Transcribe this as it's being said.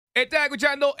Estás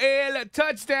escuchando el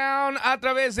Touchdown a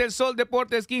través del Sol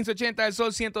Deportes 1580, el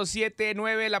Sol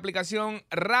 107.9, la aplicación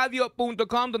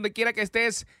radio.com, donde quiera que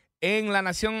estés en la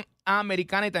nación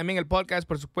americana y también el podcast,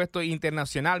 por supuesto,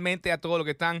 internacionalmente a todos los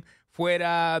que están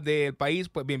fuera del país.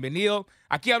 Pues bienvenido.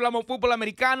 Aquí hablamos fútbol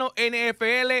americano,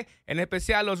 NFL, en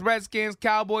especial los Redskins,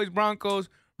 Cowboys,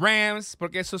 Broncos, Rams,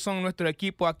 porque esos son nuestro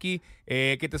equipo aquí.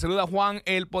 Que te saluda Juan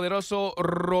el Poderoso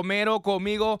Romero,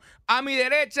 conmigo a mi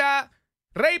derecha,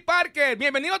 Rey Parker.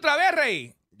 Bienvenido otra vez,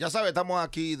 Rey. Ya sabes, estamos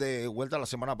aquí de vuelta. La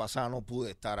semana pasada no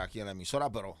pude estar aquí en la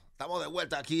emisora, pero estamos de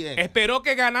vuelta aquí en... Espero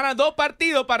que ganaran 2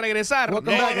 partidos para regresar. No.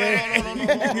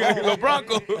 Los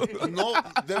Broncos. No,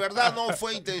 de verdad no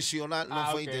fue intencional.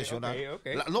 No fue Ok, intencional. ok.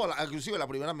 Inclusive la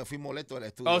primera me fui molesto del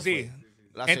estudio. Oh, sí.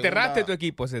 La Enterraste segunda, tu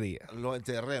equipo ese día. Lo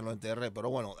enterré. Pero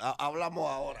bueno, hablamos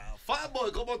ahora. Fatboi,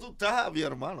 ¿cómo tú estás, mi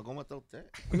hermano? ¿Cómo está usted?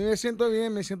 Me siento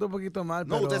bien, me siento un poquito mal.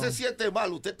 No, pero... usted se siente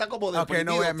mal. Usted está como Ok, deprimido.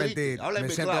 no voy a triste. mentir. Hábleme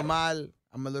Me siento claro. mal.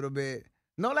 I'm a little bit...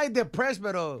 Not like depressed,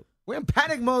 pero we're in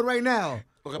panic mode right now.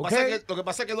 Lo que, Okay?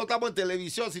 pasa es que no estamos en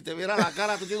televisión. Si te viera la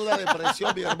cara, tú tienes una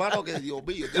depresión, mi hermano, que Dios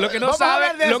mío. Lo que no Vamos a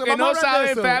hablar de eso, vamos a hablar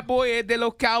de eso. Fatboi es de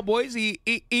los Cowboys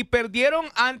y perdieron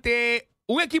ante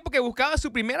un equipo que buscaba su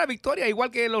primera victoria,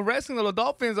 igual que los Redskins o los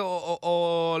Dolphins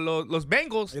o los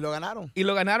Bengals, Y lo ganaron. y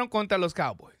lo ganaron contra los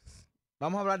Cowboys.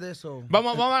 Vamos a hablar de eso.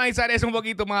 Vamos a analizar eso un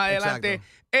poquito más adelante.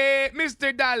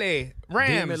 Mr. Dale,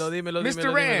 Rams. Dímelo.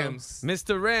 Mr. Rams.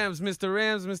 Mr.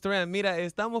 Rams. Mira,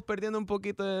 estamos perdiendo un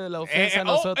poquito de la ofensa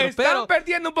nosotros. Están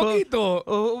perdiendo un poquito.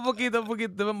 Un poquito.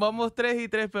 Vamos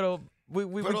 3-3, pero we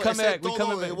Pero come ese back. We tono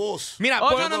come de back. voz. Mira, Oh,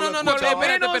 por, no,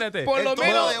 espérate. por lo El tono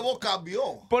menos, de voz cambió.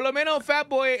 por lo menos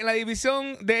Fatboi en la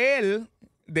división de él,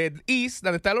 de East,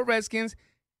 donde están los Redskins,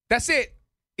 that's it.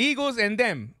 Eagles and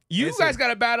them. You Eso. guys got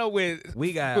a battle with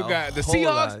We got the a whole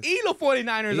Seahawks lot. y los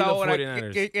 49ers Y los ahora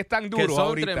 49ers. que están Que duros son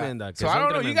ahorita. tremendas, que So I son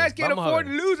don't know. You guys tremendas. can't Vamos a afford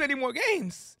ver. to lose any more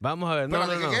games. Vamos a ver. ¿Pero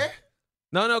de qué?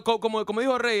 No, como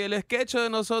dijo Rey, el sketch de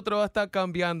nosotros va a estar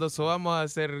cambiando, so vamos a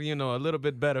hacer, a little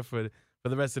bit better for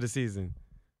the rest of the season.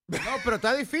 No, pero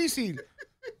está difícil.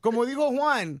 Como dijo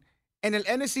Juan, en el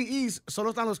NFC East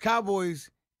solo están los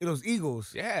Cowboys y los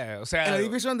Eagles. Yeah, o En sea, la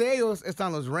división de ellos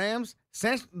están los Rams,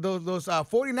 los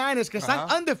 49ers que están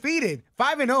undefeated,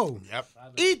 5-0. Yep.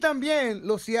 Y también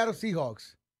los Seattle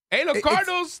Seahawks. hey, los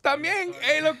Cardinals también.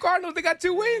 Hey, los Cardinals, they got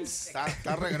 2 wins.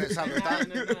 Está regresando.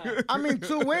 I mean,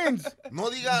 2 wins. No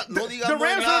diga The no es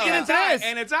Rams no tienen nada. 3.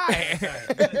 And it's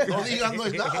I. No digan no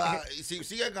es nada. Y si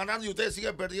siguen ganando y ustedes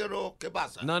siguen perdiendo, ¿qué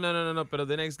pasa? No, pero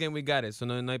the next game we got it, so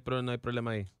no hay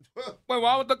problema ahí. Pues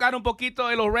vamos a tocar un poquito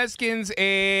de los Redskins.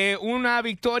 Una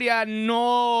victoria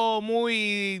no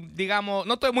muy, digamos,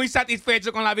 no estoy muy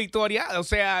satisfecho con la victoria. O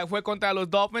sea, fue contra los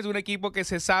Dolphins, un equipo que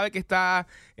se sabe que está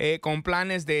con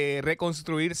planes de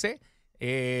reconstruirse,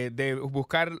 de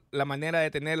buscar la manera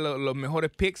de tener los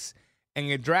mejores picks en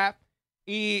el draft.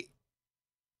 Y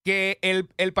que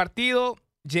el partido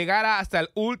llegara hasta el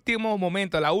último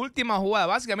momento, la última jugada,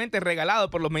 básicamente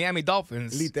regalado por los Miami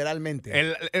Dolphins. Literalmente.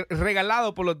 El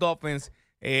regalado por los Dolphins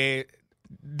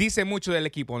dice mucho del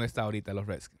equipo donde está ahorita los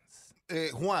Redskins.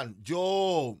 Juan,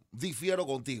 yo difiero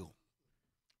contigo.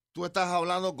 Tú estás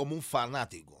hablando como un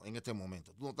fanático en este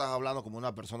momento. Tú no estás hablando como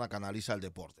una persona que analiza el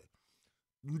deporte.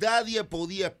 Nadie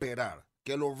podía esperar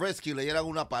que los Redskins le dieran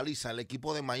una paliza al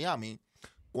equipo de Miami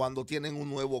cuando tienen un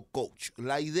nuevo coach.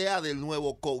 La idea del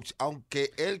nuevo coach,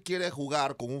 aunque él quiere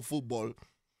jugar con un fútbol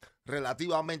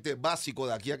relativamente básico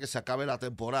de aquí a que se acabe la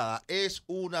temporada, es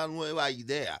una nueva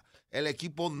idea. El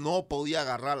equipo no podía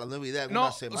agarrar la nueva idea en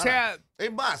una semana. O sea,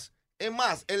 Es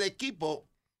más, el equipo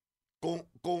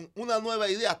con una nuera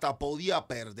idea hasta podía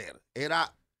perder.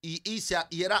 Era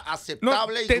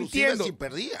aceptable inclusive si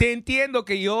perdía. Te entiendo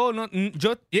que yo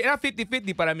era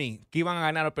 50-50 para mí que iban a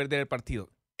ganar o perder el partido.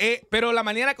 Pero la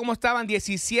manera como estaban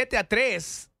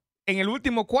 17-3 en el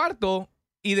último cuarto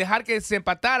y dejar que se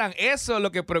empataran, eso es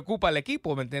lo que preocupa al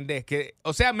equipo, ¿me entendés?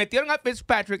 O sea, metieron a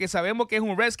Fitzpatrick, que sabemos que es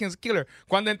un Redskins killer.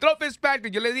 Cuando entró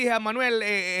Fitzpatrick, yo le dije a Manuel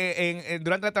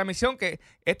durante la transmisión que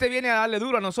viene a darle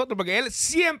duro a nosotros, porque él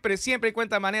siempre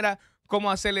encuentra manera cómo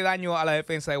hacerle daño a la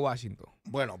defensa de Washington.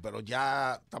 Bueno, pero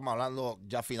ya estamos hablando,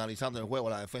 ya finalizando el juego,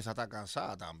 la defensa está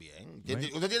cansada también.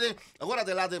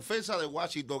 Acuérdate, la defensa de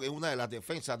Washington es una de las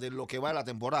defensas de lo que va de la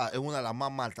temporada, es una de las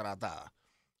más maltratadas.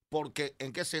 Porque,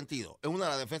 ¿en qué sentido? Es una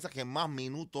de las defensas que más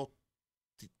minutos,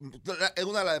 es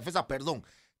una de las defensas,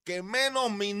 que menos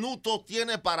minutos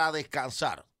tiene para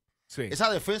descansar. Sí.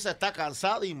 Esa defensa está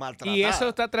cansada y maltratada. Y eso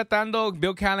está tratando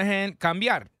Bill Callahan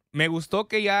cambiar. Me gustó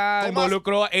que ya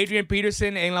involucró a Adrian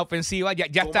Peterson en la ofensiva.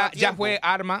 Ya fue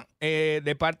arma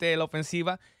de parte de la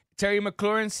ofensiva. Terry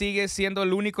McLaurin sigue siendo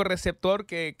el único receptor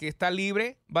que está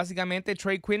libre. Básicamente,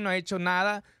 Trey Quinn no ha hecho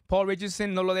nada. Paul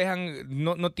Richardson no lo dejan,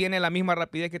 no tiene la misma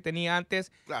rapidez que tenía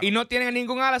antes. Claro. Y no tiene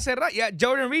ningún ala cerrada. Ya,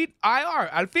 Jordan Reed, IR,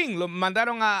 al fin. Lo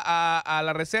mandaron a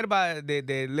la reserva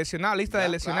de lesionados, lista de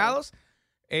lesionados. Claro.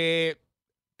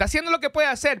 Está haciendo lo que puede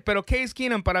hacer, pero Case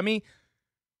Keenum para mí...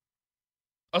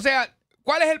 O sea,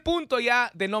 ¿cuál es el punto ya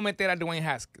de no meter a Dwayne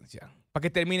Haskins ya? Para que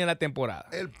termine la temporada.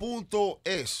 El punto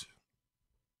es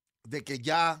de que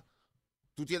ya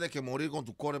tú tienes que morir con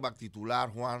tu quarterback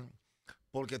titular, Juan,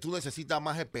 porque tú necesitas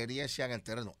más experiencia en el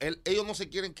terreno. Ellos no se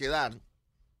quieren quedar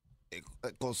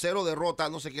con 0 derrotas,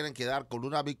 no se quieren quedar con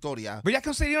una victoria. Pero ya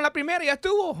consiguieron la primera, ya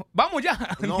estuvo. Vamos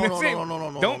ya.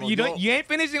 No. You ain't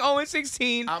finishing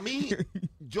 0-16. A mí,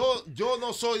 yo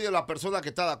no soy de la persona que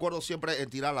está de acuerdo siempre en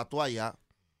tirar la toalla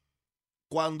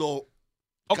cuando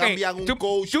cambian un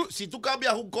coach. Si tú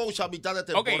cambias un coach a mitad de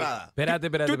temporada. Espérate.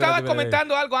 Tú estabas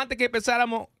comentando algo antes que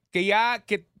empezáramos,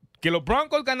 que los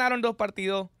Broncos ganaron 2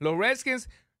 partidos. Los Redskins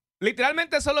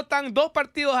literalmente solo están 2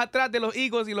 partidos atrás de los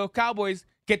Eagles y los Cowboys,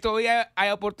 que todavía hay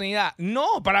oportunidad.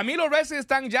 No, para mí los Redskins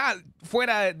están ya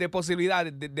fuera de posibilidad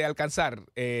de alcanzar.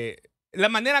 La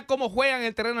manera como juegan en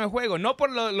el terreno de juego, no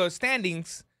por los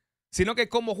standings, sino que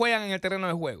cómo juegan en el terreno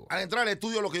de juego. Al entrar al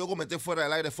estudio, lo que yo comenté fuera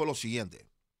del aire fue lo siguiente.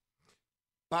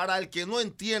 Para el que no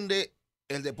entiende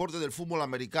el deporte del fútbol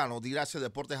americano, dirá ese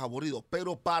deporte es aburrido,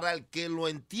 pero para el que lo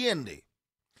entiende,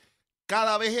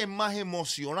 cada vez es más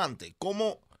emocionante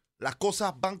cómo las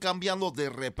cosas van cambiando de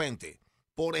repente.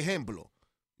 Por ejemplo,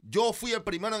 yo fui el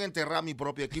primero en enterrar mi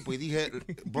propio equipo y dije,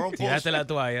 Broncos... Tírate la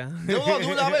toalla. No, de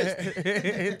una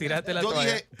vez. Tírate la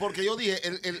toalla. Porque yo dije,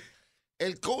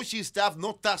 el coaching staff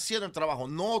no está haciendo el trabajo.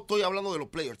 No estoy hablando de los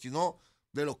players, sino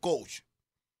de los coaches.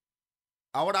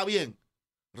 Ahora bien,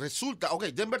 resulta,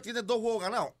 Denver tiene 2 juegos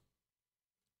ganados.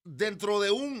 Dentro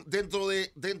de un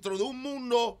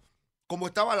mundo como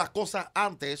estaban las cosas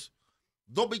antes,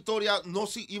 2 victorias no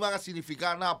iban a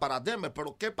significar nada para Denver.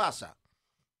 Pero ¿qué pasa?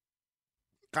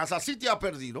 Kansas City ha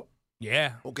perdido.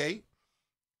 Yeah. ¿Ok?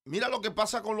 Mira lo que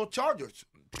pasa con los Chargers.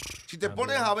 Si te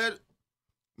pones a ver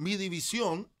mi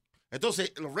división,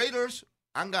 entonces los Raiders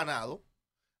han ganado.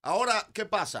 Ahora, ¿qué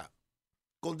pasa?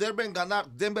 Con Denver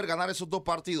ganar esos 2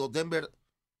 partidos, Denver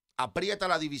aprieta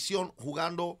la división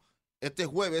jugando este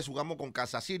jueves, jugamos con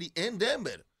Kansas City en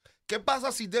Denver. ¿Qué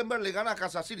pasa si Denver le gana a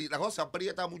Kansas City? La cosa se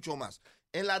aprieta mucho más.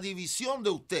 En la división de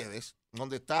ustedes,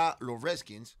 donde está los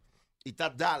Redskins y está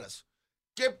Dallas,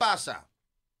 ¿qué pasa?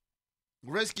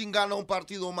 Redskins gana un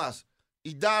partido más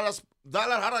y Dallas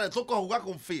ahora le toca jugar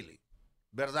con Philly,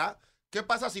 ¿verdad? ¿Qué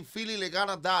pasa si Philly le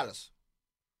gana a Dallas?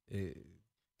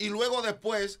 Y luego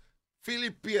después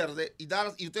Philly pierde y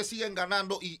Dallas y ustedes siguen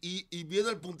ganando y viene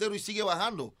el puntero y sigue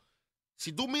bajando.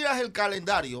 Si tú miras el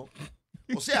calendario,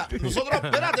 o sea, nosotros,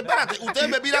 espérate, ustedes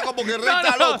me miran como que Rey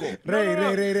está loco.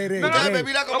 Rey. Ustedes me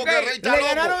miran como que Rey está Le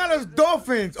loco. ganaron a los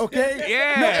Dolphins, ¿ok?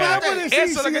 Yeah. No podemos decir Eso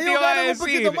es lo si que te ellos iba a ganan un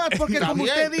poquito decir. más, porque Está como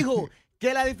bien. usted dijo,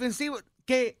 que la defensiva,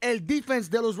 que el defense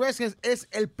de los Redskins es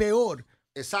el peor.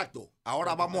 Exacto.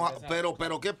 Ahora vamos a,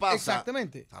 pero ¿qué pasa?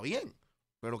 Exactamente. Está bien.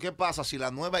 Pero ¿qué pasa si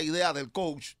la nueva idea del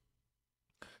coach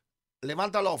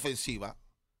levanta la ofensiva,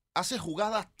 hace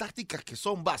jugadas tácticas que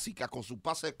son básicas con su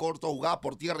pase corto, jugada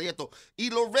por tierra y esto,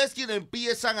 y los Redskins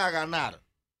empiezan a ganar?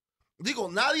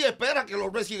 Digo, nadie espera que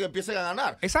los Redskins empiecen a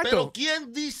ganar. Exacto. Pero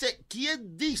 ¿quién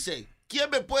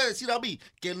me puede decir a mí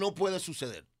que no puede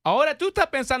suceder? Ahora tú estás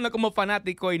pensando como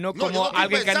fanático y no No, yo como no estoy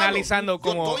alguien que pensando. analizando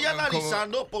como... Yo estoy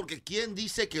analizando porque ¿quién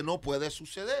dice que no puede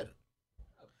suceder?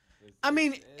 I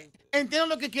mean, entiendo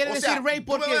lo que quiere O decir sea, Ray,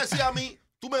 porque...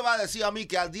 tú me vas a decir a mí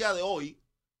que al día de hoy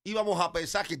íbamos a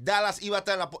pensar que Dallas iba a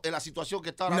estar en la situación que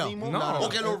está ahora mismo, no. o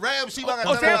que los Rams iban a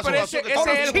O estar en sea, la pero situación ese que está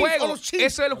ahora es el mismo. juego. Ese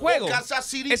es el juego. O Kansas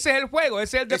City. Ese es el juego,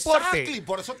 ese es el deporte. Exactly,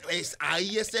 por eso ese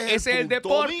es Ese es el punto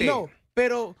deporte. mío. No,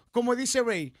 pero como dice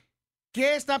Ray,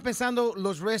 ¿qué están pensando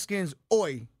los Redskins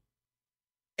hoy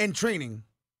en training?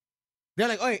 They're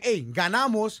like, oye, hey,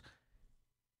 ganamos.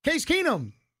 Case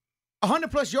Keenum,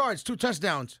 100+ yards, 2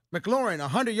 touchdowns. McLaurin,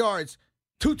 100 yards,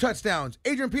 2 touchdowns.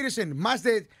 Adrian Peterson, más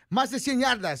de 100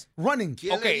 yardas running.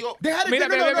 ¿Quién le dio? Deja de Mira,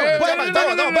 no,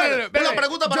 Una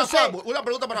pregunta para Yo sé. Fatboi. Una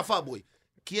pregunta para Fatboi.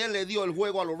 ¿Quién le dio el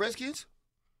juego a los Redskins?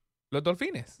 Los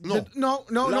Dolphines. No,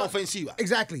 No. la ofensiva.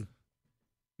 Exactly.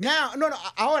 Now,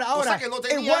 ahora. Cosa que no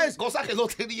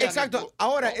tenían. Exacto.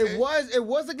 Ahora, Okay. it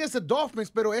was against the Dolphins,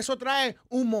 pero eso trae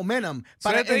un momentum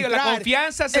Para para te digo, la entrar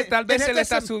confianza tal vez se le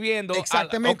está subiendo.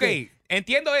 Exactamente. Ok,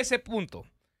 entiendo ese punto.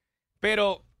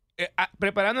 Pero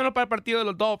preparándonos para el partido de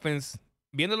los Dolphins,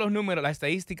 viendo los números, las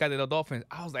estadísticas de los Dolphins,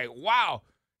 I was like, wow.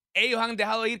 Ellos han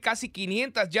dejado ir casi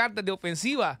 500 yardas de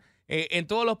ofensiva en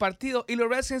todos los partidos. Y los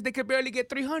Redskins, they could barely get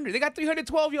 300. They got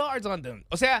 312 yards on them.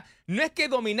 O sea, no es que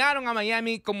dominaron a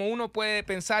Miami como uno puede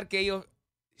pensar que ellos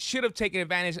should have taken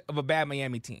advantage of a bad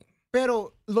Miami team.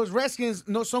 Pero los Redskins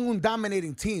no son un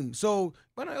dominating team. So,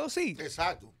 Bueno, ellos sí.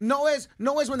 Exacto. no es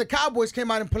when the Cowboys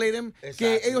came out and played them que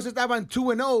Exacto. ellos estaban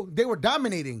 2-0, they were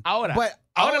dominating. Ahora, But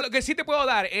ahora lo que sí te puedo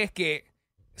dar es que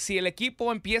si el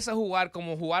equipo empieza a jugar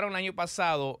como jugaron el año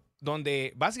pasado,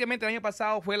 donde básicamente el año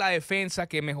pasado fue la defensa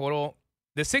que mejoró.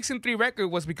 The 6-3 record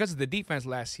was because of the defense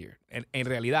last year. En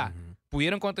realidad,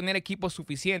 pudieron contener equipos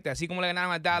suficientes, así como le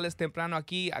ganaron a Dallas temprano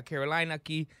aquí, a Carolina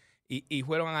aquí, y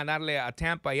fueron a ganarle a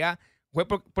Tampa allá. Fue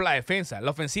por la defensa.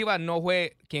 La ofensiva no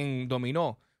fue quien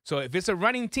dominó. So if it's a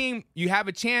running team, you have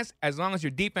a chance as long as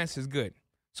your defense is good.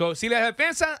 So si la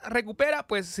defensa recupera,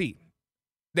 pues sí.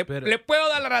 Le puedo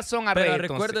dar la razón a Rey. Pero entonces.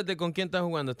 recuérdate con quién están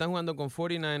jugando. Están jugando con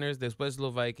 49ers, después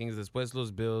los Vikings, después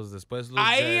los Bills, después los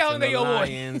Ahí Jets, es donde and yo the voy.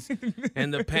 Lions,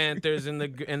 and the Panthers, and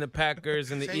the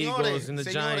Packers, and the Eagles, and the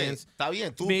Giants. Está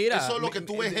bien, Mira, eso es lo que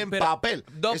tú ves en pero- papel.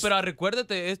 No, Es- pero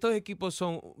recuérdate, estos equipos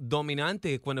son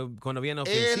dominantes cuando viene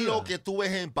ofensiva. Es lo que tú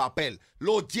ves en papel.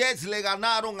 Los Jets le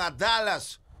ganaron a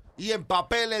Dallas y en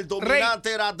papel el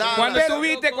dominante era Dallas. Cuando tú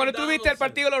Pero- viste el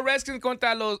partido de los Redskins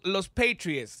contra los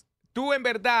Patriots, tú en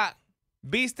verdad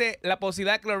viste la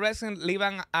posibilidad que los Redskins le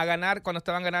iban a ganar cuando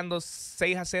estaban ganando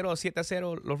 6-0 o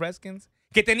 7-0 los Redskins,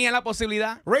 que tenían la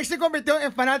posibilidad. Ray se convirtió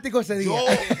en fanático ese día.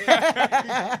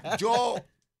 Yo,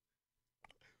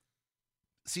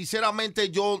 sinceramente,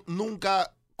 yo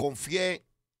nunca confié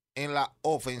en la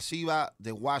ofensiva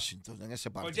de Washington en ese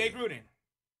Con partido. Jay Gruden.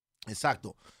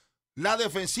 Exacto. La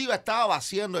defensiva estaba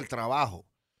haciendo el trabajo.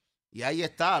 Y ahí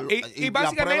está. Y la prueba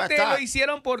básicamente está. lo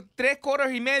hicieron por 3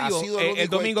 quarters y medio Ha sido el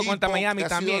único domingo equipo contra Miami que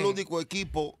también. Ha sido el único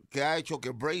equipo que ha hecho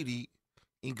que Brady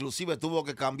inclusive tuvo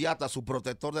que cambiar hasta su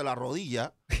protector de la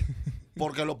rodilla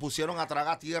porque lo pusieron a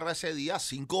tragar tierra ese día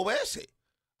 5 veces.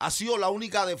 Ha sido la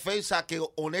única defensa que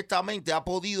honestamente ha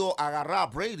podido agarrar a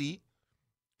Brady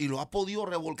y lo ha podido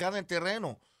revolcar en el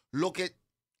terreno. Lo que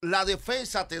la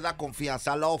defensa te da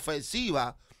confianza, la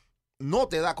ofensiva no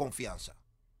te da confianza.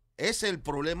 Ese es el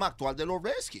problema actual de los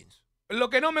Redskins. Lo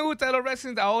que no me gusta de los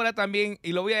Redskins ahora también,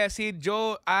 y lo voy a decir,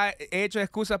 yo he hecho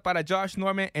excusas para Josh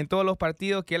Norman en todos los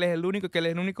partidos, que él es el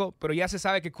único, pero ya se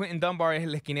sabe que Quentin Dunbar es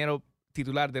el esquinero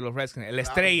titular de los Redskins, la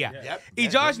estrella. Y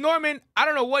Josh Norman, I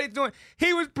don't know what he's doing.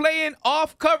 He was playing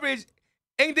off coverage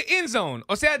in the end zone.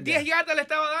 O sea, 10 yardas le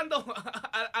estaba dando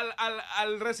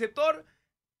al receptor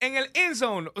en el end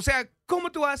zone. O sea,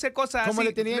 ¿cómo tú vas a hacer cosas Como así?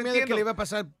 le tenía No miedo que entiendo. le iba a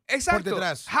pasar Exacto. por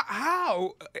detrás.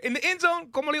 How? En the end zone,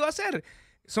 ¿cómo lo iba a hacer?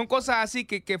 Son cosas así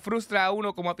que frustra a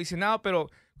uno como aficionado, pero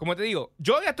como te digo,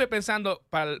 yo ya estoy pensando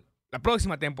para la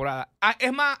próxima temporada.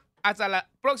 Es más, hasta la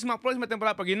próxima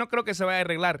temporada, porque yo no creo que se vaya a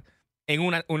arreglar en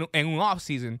un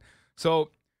off-season.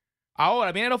 So,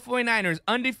 ahora vienen los 49ers,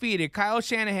 undefeated. Kyle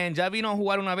Shanahan ya vino a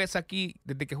jugar una vez aquí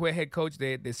desde que fue head coach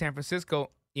de San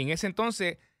Francisco, y en ese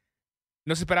entonces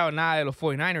no se esperaba nada de los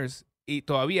 49ers. Y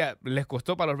todavía les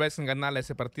costó para los Redskins ganarle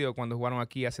ese partido cuando jugaron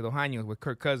aquí hace 2 años with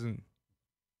Kirk Cousins.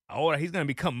 Ahora he's going to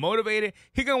become motivated.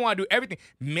 He's going to want to do everything.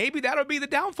 Maybe that'll be the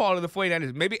downfall of the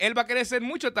 49ers. Maybe él va a querer ser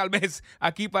mucho tal vez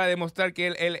aquí para demostrar que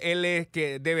él es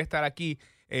que debe estar aquí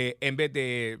en vez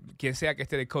de quien sea que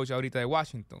esté de coach ahorita de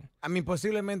Washington. A mí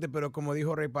posiblemente, pero como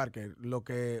dijo Ray Parker, lo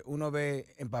que uno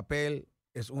ve en papel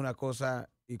es una cosa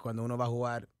y cuando uno va a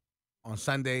jugar on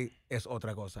Sunday es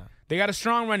otra cosa. They got a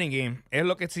strong running game. Es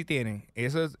lo que sí tienen.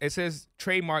 Ese es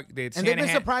trademark de And they've been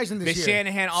Shanahan, surprising de this year.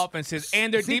 Shanahan offenses.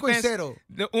 And their 5-0. defense,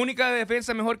 la única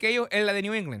defensa mejor que ellos es la de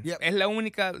New England. Yep. Es la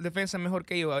única defensa mejor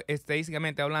que ellos,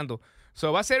 estadísticamente hablando.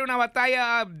 So, va a ser una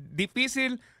batalla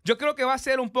difícil. Yo creo que va a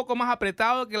ser un poco más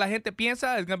apretado que la gente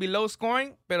piensa. It's going to be low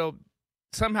scoring, pero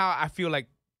somehow I feel like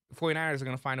 49ers are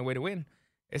going to find a way to win.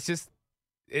 Es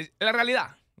la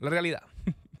realidad.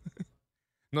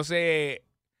 No sé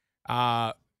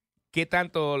qué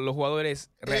tanto los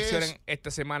jugadores reaccionan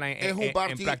esta semana en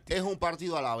práctica. Es un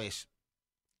partido a la vez.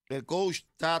 El coach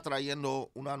está trayendo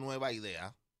una nueva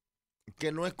idea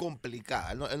que no es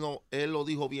complicada. Él lo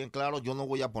dijo bien claro, yo no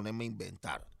voy a ponerme a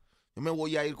inventar. Yo me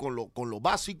voy a ir con lo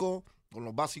básico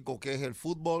que es el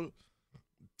fútbol.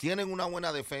 Tienen una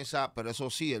buena defensa, pero eso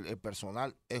sí, el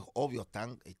personal es obvio,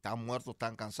 están muertos,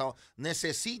 están cansados,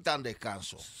 necesitan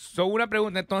descanso. So, una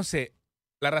pregunta entonces.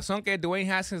 La razón que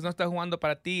Dwayne Haskins no está jugando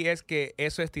para ti es que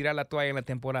eso es tirar la toalla en la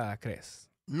temporada, ¿crees?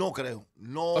 No creo.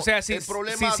 No, O sea, si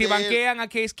de banquean a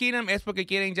Case Keenum es porque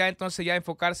quieren ya entonces ya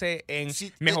enfocarse en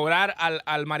Sí, mejorar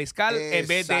al mariscal en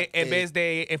vez exacto.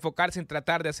 de enfocarse en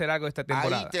tratar de hacer algo esta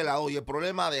temporada. Ahí te la doy. El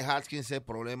problema de Haskins es el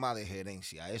problema de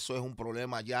gerencia. Eso es un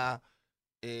problema ya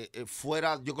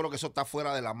fuera, yo creo que eso está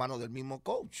fuera de la mano del mismo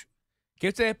coach. ¿Qué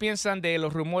ustedes piensan de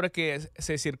los rumores que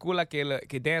se circula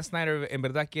que Dan Snyder en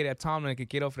verdad quiere a Tomlin, que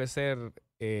quiere ofrecer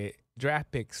draft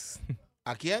picks?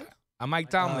 ¿A quién? A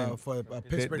Mike Tomlin, For de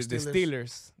Pittsburgh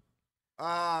Steelers.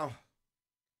 Ah,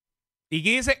 Y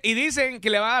dicen que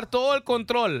le va a dar todo el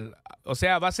control. O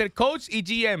sea, va a ser coach y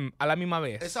GM a la misma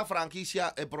vez. esa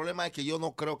franquicia, el problema es que yo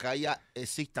no creo que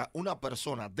exista una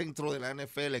persona dentro de la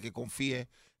NFL que confíe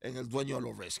en el dueño de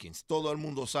los Redskins. Todo el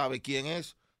mundo sabe quién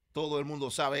es. Todo el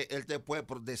mundo sabe, él te puede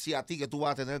decir a ti que tú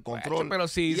vas a tener control. Pero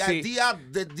sí, y al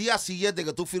día siguiente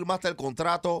que tú firmaste el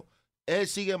contrato, él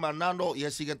sigue mandando y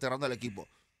él sigue enterrando al equipo.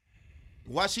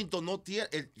 Washington no tiene,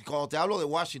 cuando te hablo de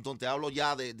Washington, te hablo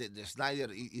ya de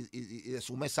Snyder y de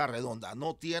su mesa redonda.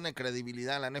 No tiene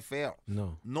credibilidad en la NFL.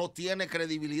 No tiene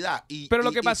credibilidad. Pero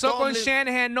lo que pasó con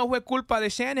Shanahan no fue culpa de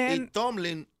Shanahan.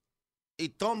 Y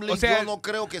Tomlin, o sea, yo no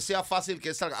creo que sea fácil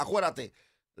que salga. Acuérdate,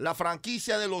 la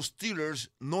franquicia de los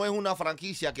Steelers no es una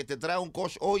franquicia que te trae un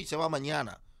coach hoy y se va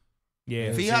mañana.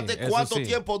 Yeah, Fíjate sí, cuánto sí.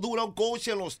 tiempo dura un coach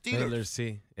en los Steelers.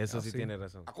 Sí, eso sí tiene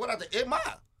razón. Acuérdate, es más,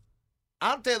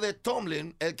 antes de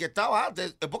Tomlin, el que estaba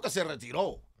antes es porque se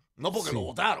retiró, no porque lo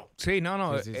votaron. Sí,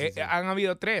 no. Sí. Han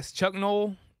habido 3. Chuck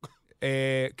Noll,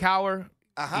 Cowher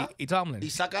y Tomlin. Y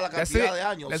saca la cantidad de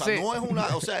años. That's O sea, it. no es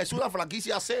una, o sea, es una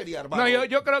franquicia seria, hermano. No,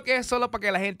 yo creo que es solo para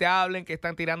que la gente hable, que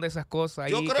están tirando esas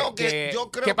cosas. Yo ahí, creo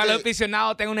que para los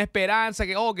aficionados tengan una esperanza,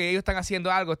 que ellos están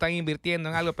haciendo algo, están invirtiendo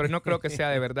en algo, pero no creo que sea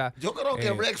de verdad. Yo creo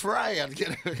que Rex Ryan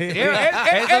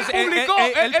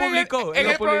Él publicó. En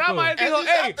el programa él dijo,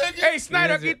 hey,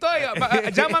 Snyder, aquí estoy.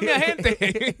 Llama a mi agente.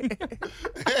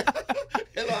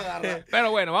 Él lo agarra.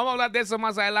 Pero bueno, vamos a hablar de eso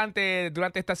más adelante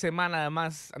durante esta semana.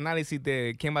 Además, análisis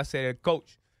de quién va a ser el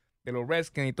coach de los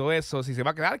Redskins y todo eso. Si se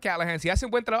va a quedar Callahan. Si hace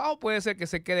un buen trabajo, puede ser que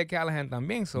se quede Callahan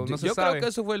también. So, no se yo sabe. creo que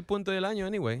eso fue el punto del año,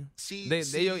 anyway. Sí,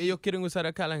 Ellos quieren usar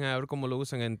a Callahan a ver cómo lo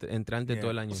usan entre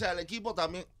todo el año. O sea, el equipo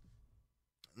también.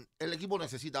 El equipo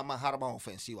necesita más armas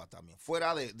ofensivas también.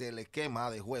 Fuera del esquema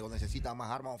de juego, necesita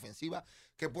más armas ofensivas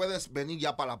que pueden venir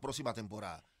ya para la próxima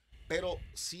temporada. Pero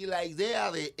si la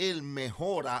idea de él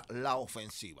mejora la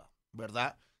ofensiva,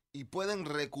 ¿verdad? Y pueden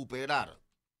recuperar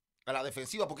a la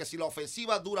defensiva, porque si la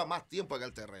ofensiva dura más tiempo en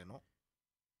el terreno,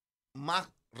 más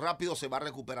rápido se va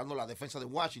recuperando la defensa de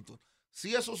Washington.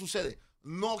 Si eso sucede,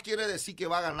 no quiere decir que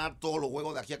va a ganar todos los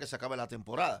juegos de aquí a que se acabe la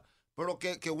temporada, pero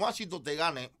que Washington te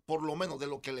gane, por lo menos de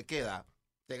lo que le queda,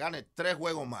 te gane 3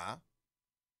 juegos más,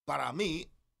 para mí,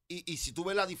 y si tú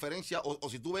ves la diferencia, o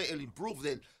si tú ves el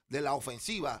improve de la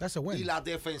ofensiva, y la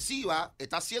defensiva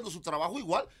está haciendo su trabajo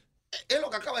igual, es lo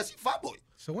que acaba de decir Fatboi.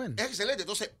 Es excelente.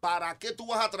 Entonces, ¿para qué tú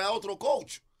vas a traer a otro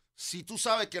coach? Si tú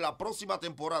sabes que la próxima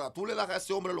temporada tú le das a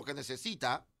ese hombre lo que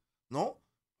necesita, ¿no?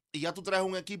 Y ya tú traes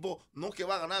un equipo, no que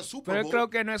va a ganar el Super Bowl. Pero yo creo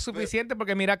que no es suficiente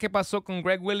porque mira qué pasó con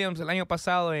Greg Williams el año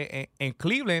pasado en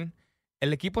Cleveland.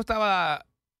 El equipo estaba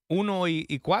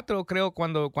 1-4, creo,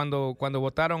 cuando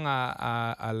votaron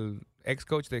al ex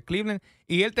coach de Cleveland,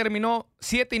 y él terminó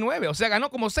 7-9, o sea, ganó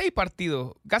como 6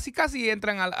 partidos. Casi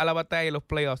entran a la batalla de los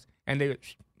playoffs. And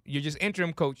you're just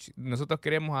interim coach. Nosotros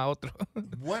queremos a otro.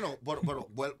 Bueno,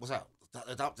 o sea,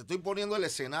 te estoy poniendo el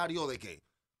escenario de que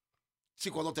si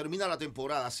cuando termina la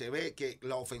temporada se ve que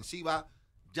la ofensiva,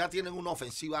 ya tienen una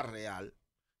ofensiva real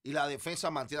y la defensa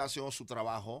mantiene haciendo su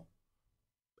trabajo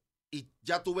y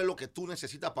ya tú ves lo que tú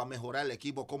necesitas para mejorar el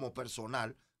equipo como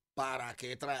personal, ¿para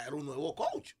qué traer un nuevo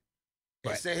coach?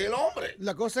 Ese es el hombre.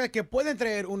 La cosa es que pueden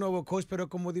traer un nuevo coach, pero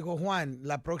como dijo Juan,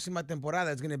 la próxima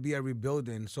temporada es going to be a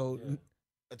rebuilding.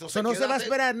 Entonces no se va a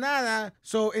esperar nada.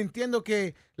 Entiendo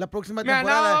que la próxima temporada...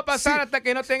 Nada va a pasar hasta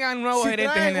que no tengan un nuevo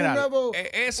gerente general.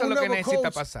 Eso es lo que necesita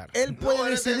coach, pasar. Él puede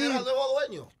decidir. El nuevo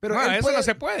dueño. Pero no, eso no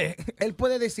se puede. Él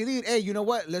puede decidir, hey, you know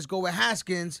what, let's go with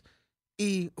Haskins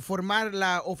y formar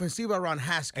la ofensiva around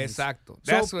Haskins. Exacto.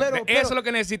 Eso es lo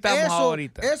que necesitamos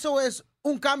ahorita. Eso es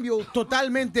un cambio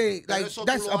totalmente,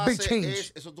 that's a big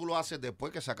change. Eso tú lo haces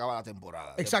después que se acaba la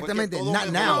temporada. Exactamente, not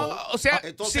now. O sea,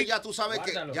 entonces ya tú sabes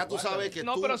que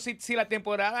no, pero si la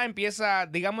temporada empieza,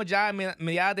 digamos ya a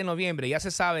mediados de noviembre, ya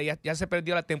se sabe, ya se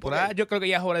perdió la temporada, yo creo que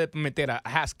ya es hora de meter a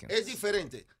Haskins. Es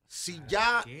diferente.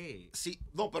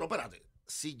 No, pero espérate.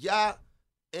 Si ya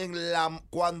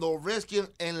cuando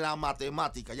Redskins en la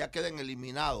matemática ya queden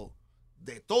eliminados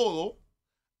de todo,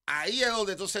 ahí es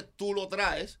donde entonces tú lo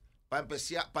traes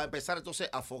para empezar entonces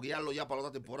a foguearlo ya para la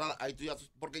otra temporada. Ahí tú ya,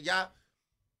 porque ya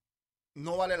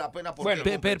no vale la pena. Bueno,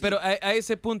 pero a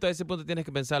ese punto tienes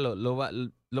que pensarlo. Lo vas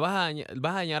a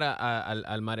dañar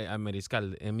al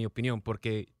mariscal, en mi opinión,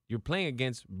 porque you're playing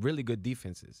against really good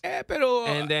defenses. Pero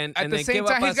And then- at and the then, same ¿qué va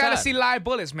a time, he's got to pasar? see live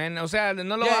bullets, man. O sea,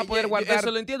 no lo va a poder guardar. Eso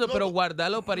lo entiendo, No, pero no,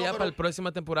 guardarlo para no, allá, pero- para la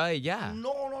próxima temporada y ya.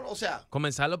 No, o sea,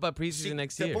 Comenzarlo para si preseason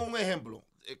next te year. pongo un ejemplo,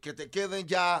 que te queden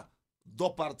ya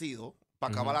 2 partidos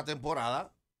para acabar la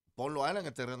temporada, ponlo a él en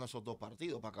el terreno esos 2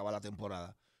 partidos para acabar la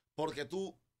temporada. Porque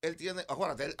él tiene,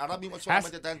 acuérdate, ahora mismo él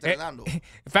solamente está entrenando.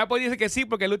 Fatboi dice que sí,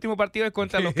 porque el último partido es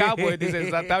contra los Cowboys. Dice,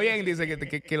 está bien, dice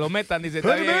que lo metan, dice,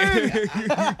 está bien.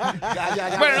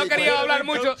 Ya, Bueno, no me quería di hablar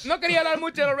cuenta.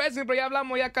 mucho, de los Redskins, pero ya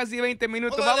hablamos ya casi 20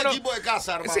 minutos. Todo el Vámonos. equipo de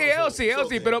casa, hermano. Sí, eso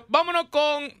sí, pero vámonos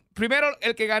con primero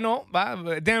el que ganó, ¿va?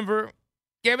 Denver.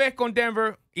 ¿Qué ves con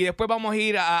Denver? Y después vamos a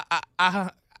ir a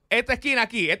esta esquina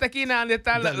aquí, esta esquina donde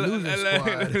está The loser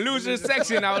squad. la loser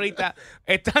section ahorita.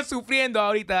 Están sufriendo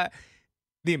ahorita.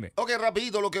 Dime. Ok,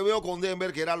 rapidito, lo que veo con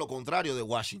Denver, que era lo contrario de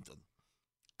Washington.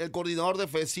 El coordinador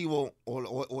defensivo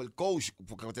o el coach,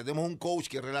 porque tenemos un coach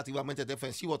que es relativamente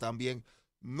defensivo también,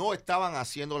 no estaban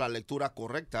haciendo la lectura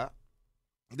correcta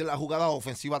de las jugadas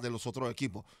ofensivas de los otros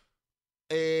equipos.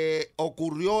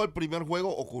 Ocurrió el primer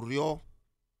juego, ocurrió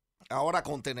ahora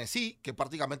con Tennessee, que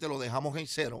prácticamente lo dejamos en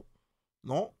 0,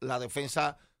 ¿no? La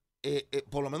defensa,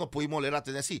 por lo menos pudimos leer a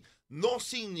Tennessee. No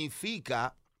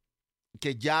significa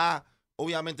que ya,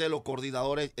 obviamente, los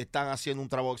coordinadores están haciendo un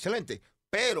trabajo excelente,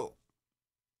 pero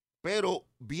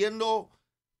viendo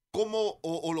cómo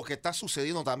o lo que está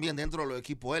sucediendo también dentro de los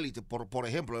equipos élite, por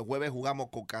ejemplo, el jueves jugamos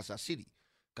con Kansas City.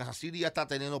 Kansas City ya está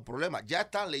teniendo problemas. Ya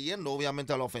están leyendo,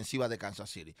 obviamente, a la ofensiva de Kansas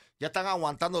City. Ya están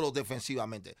aguantándolos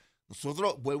defensivamente.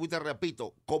 Nosotros, vuelvo y te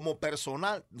repito, como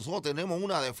personal, nosotros tenemos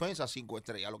una defensa 5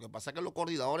 estrellas. Lo que pasa es que los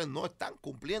coordinadores no están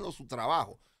cumpliendo su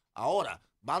trabajo. Ahora,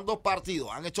 van 2 partidos,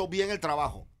 han hecho bien el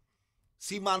trabajo.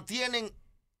 Si mantienen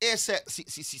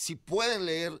si pueden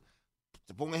leer,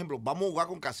 te pongo un ejemplo, vamos a jugar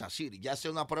con Kansas City, ya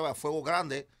sea una prueba de fuego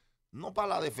grande, no para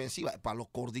la defensiva, para los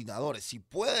coordinadores. Si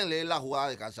pueden leer la jugada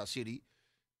de Kansas City,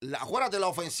 acuérdate, la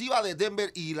ofensiva de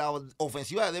Denver y la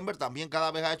ofensiva de Denver también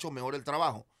cada vez ha hecho mejor el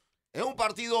trabajo. Es un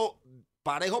partido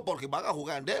parejo porque van a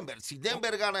jugar en Denver. Si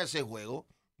Denver gana ese juego,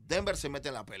 Denver se mete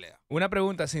en la pelea. Una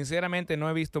pregunta, sinceramente no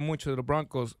he visto mucho de los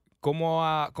Broncos. ¿Cómo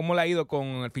le ha ido con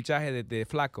el fichaje de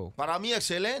Flacco? Para mí,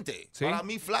 excelente. ¿Sí? Para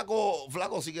mí, Flaco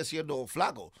sigue siendo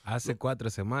Flaco. Hace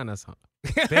 4 semanas.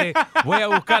 Voy a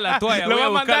buscar la toalla. Lo Voy va a a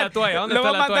buscar mandar- la toalla. ¿Dónde lo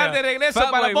está va a la mandar toalla? de regreso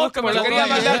Fatboi, para Boston, búscame lo la quería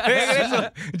toalla. mandar de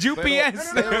regreso.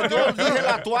 UPS. Pero yo dije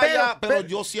la toalla, pero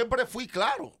yo siempre fui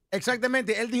claro.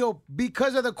 Exactamente. Él dijo,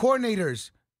 because of the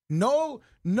coordinators. No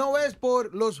es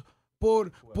por los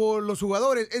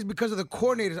jugadores, es because of the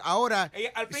coordinators. Ahora,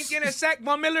 ¿Al fin tiene sack,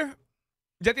 Von Miller?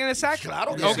 ¿Ya tiene sack?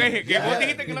 Claro que Ok, sí. que vos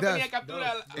dijiste que no He does. tenía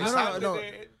captura. No.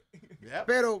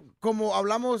 Pero como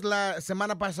hablamos la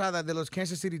semana pasada de los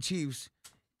Kansas City Chiefs,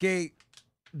 que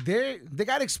they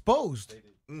got exposed.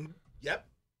 Yep.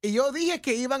 Y yo dije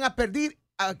que iban a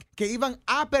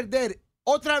perder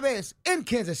otra vez en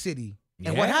Kansas City.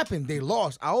 And what Yeah. happened? They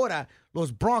lost. Ahora,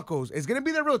 los Broncos, it's going to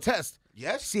be the real test.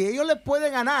 Yes. Si ellos le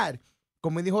pueden ganar,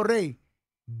 como dijo Rey,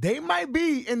 they might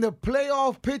be in the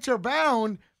playoff picture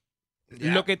bound.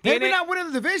 Yeah. Lo que Maybe tiene... not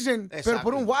winning the division, pero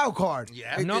por un wild card.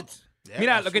 Yeah. No. Yeah,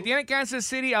 Mira, that's lo que true. tiene Kansas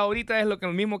City ahorita es lo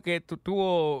mismo que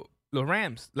tuvo los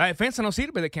Rams. La defensa no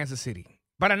sirve de Kansas City.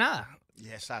 Para nada.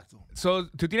 Yeah, exacto. So,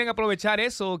 tú tienes que aprovechar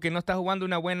eso, que no estás jugando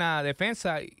una buena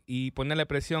defensa y ponerle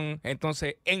presión,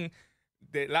 entonces,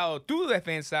 del lado de tu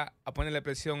defensa, a ponerle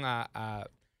presión a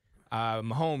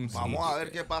Mahomes. Vamos a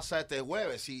ver qué pasa este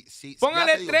jueves.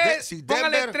 Póngale ya te digo, 3 si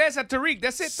póngale Denver- 3 a Tariq,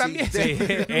 that's it si también. Sí,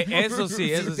 eso sí,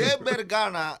 si eso sí. Denver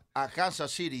gana a Kansas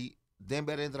City,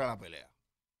 Denver entra a la pelea.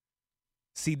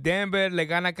 Si Denver le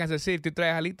gana a Kansas City, ¿tú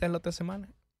traes alitas la otra semana?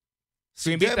 ¿Tú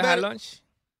Si invitas a Denver, lunch?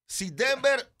 si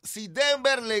Denver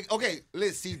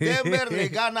le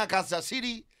gana a Kansas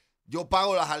City, yo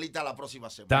pago las alitas la próxima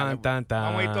semana. Tan.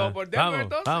 Vamos a ir todos por Denver, Vamos,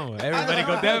 entonces. vamos. Everybody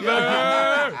go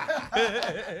Denver.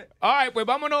 All right, pues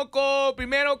vámonos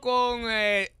primero con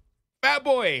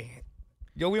Fatboi.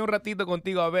 Yo fui un ratito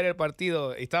contigo a ver el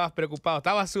partido y estabas preocupado,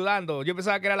 estabas sudando. Yo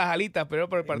pensaba que eran las alitas, pero era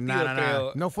por el partido,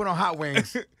 creo. No fueron hot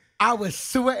wings. I was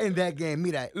sweating that game.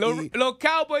 Mira, Los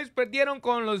Cowboys perdieron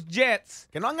con los Jets.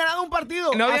 que no han ganado un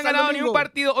partido. No habían hasta el ganado ni un domingo.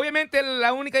 partido. Obviamente,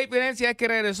 la única diferencia es que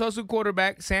regresó su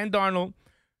quarterback, Sam Darnold.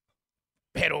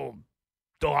 Pero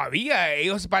todavía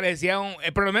ellos parecían,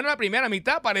 por lo menos la primera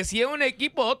mitad, parecía un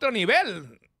equipo de otro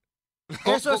nivel.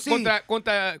 Eso sí.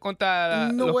 Contra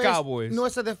los Cowboys.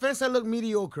 Nuestra defensa look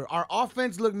mediocre. Our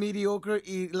offense look mediocre.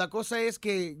 Y la cosa es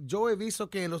que yo he visto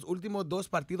que en los últimos 2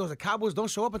 partidos, the Cowboys don't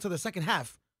show up until the second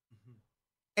half.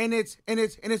 And it's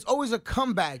always a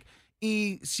comeback.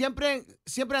 Y siempre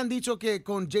han dicho que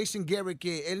con Jason Garrett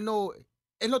que él no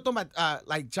él no toma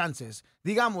like chances.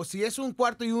 Digamos, si es un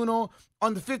 4-1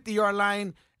 on the 50-yard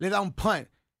line, le da un punt.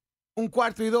 Un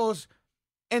 4-2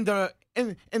 in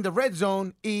the red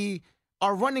zone y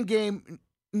our running game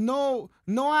no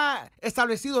ha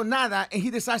establecido nada and he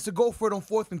decides to go for it on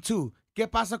 4th and 2. ¿Qué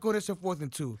pasa con ese 4th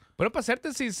and 2? Pero para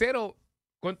serte sincero,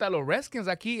 contra los Redskins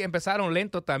aquí empezaron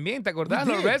lento también, ¿te acordás?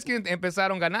 We Los did. Redskins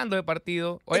empezaron ganando el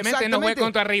partido. Obviamente no fue Exactamente.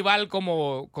 contra rival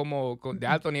como de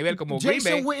alto nivel como Green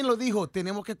Bay. Jason Witten lo dijo,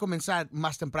 tenemos que comenzar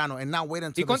más temprano and not wait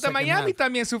until Y contra the second Miami half.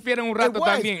 también sufrieron un It rato was.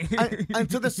 también.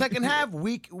 Until the second half,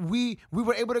 we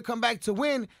were able to come back to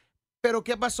win. Pero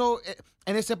 ¿qué pasó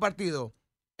en ese partido?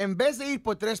 En vez de ir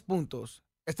por 3 puntos,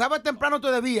 estaba temprano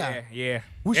todavía. Yeah.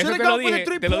 We Eso should have te lo gone for the dije,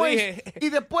 3 te lo points. dije. Y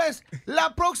después,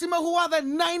 la próxima jugada,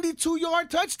 92-yard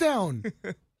touchdown.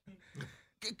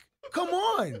 Come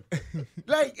on.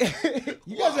 Like,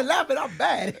 you guys are laughing, I'm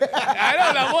bad.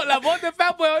 I know, la voz de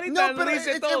Fatboi ahorita No, lo pero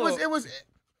dice todo.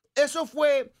 eso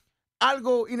fue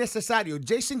algo innecesario.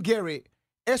 Jason Garrett,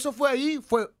 eso fue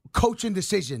coaching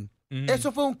decision.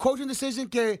 Eso fue un coaching decision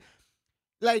que,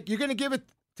 like, you're going to give it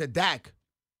to Dak.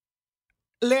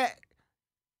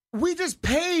 We just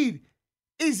paid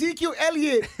Ezekiel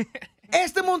Elliott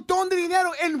este montón de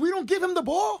dinero and we don't give him the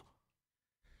ball.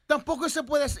 Tampoco se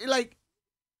puede, like,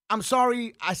 I'm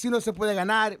sorry, así no se puede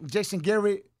ganar. Jason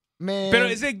Garrett, man. Pero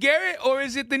is it Garrett or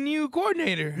is it the new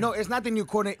coordinator? No, it's not the new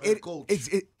coordinator. Coach.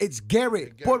 It's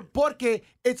Garrett. Porque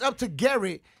it's up to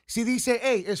Garrett. Si dice,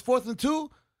 hey, it's 4th and 2,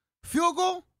 field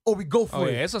goal, or we go for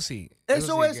it. Eso sí.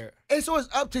 Eso sí, Garrett. es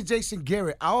up to Jason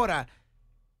Garrett. Ahora,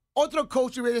 otro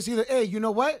coach hubiera decidido, hey, you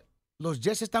know what? Los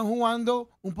Jets están jugando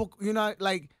un poco, you know,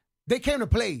 like, they came to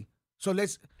play. So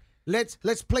let's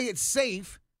play it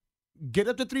safe. Get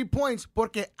up to 3 points,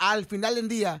 porque al final del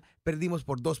día perdimos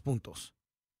por 2 puntos.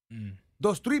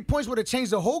 Those 3 points would have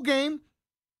changed the whole game.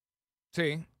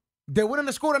 Sí, They wouldn't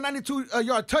have scored a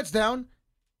 92-yard touchdown.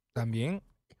 también.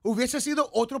 Hubiese sido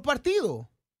otro partido.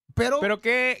 Pero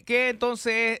 ¿qué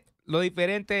entonces lo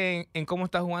diferente en cómo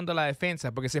está jugando la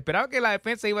defensa? Porque se esperaba que la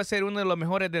defensa iba a ser uno de los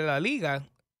mejores de la liga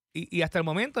y hasta el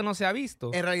momento no se ha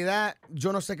visto. en realidad,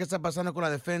 yo no sé qué está pasando con la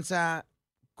defensa.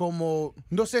 Como,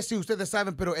 no sé si ustedes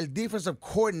saben, pero el defensive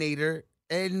coordinator,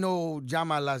 él no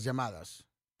llama las llamadas.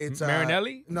 It's,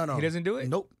 Marinelli? No. He doesn't do it?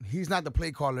 Nope. He's not the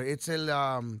play caller. It's el,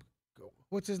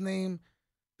 what's his name?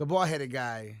 The ball-headed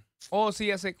guy. Oh, sí,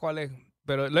 ya sé cuál es.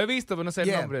 Pero lo he visto, pero no sé el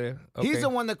Yeah. nombre. He's Okay. the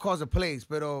one that calls the plays,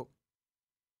 pero,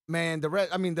 man,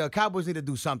 the Cowboys need to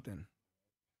do something.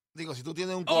 Digo, si tú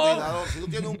tienes un Oh.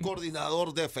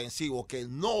 coordinador defensivo que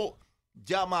no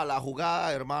llama a la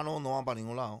jugada, hermano, no van para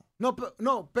ningún lado.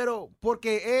 No, pero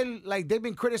porque él, like, they've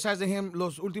been criticizing him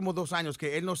los últimos 2 años,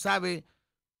 que él no sabe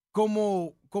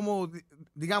cómo,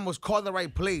 digamos, call the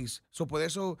right plays. So, por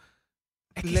eso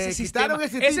le quitaron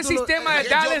ese título. sistema de Es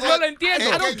que Dallas yo no lo entiendo. es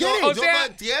que I don't yo, get it. O yo sea, no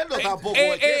entiendo tampoco.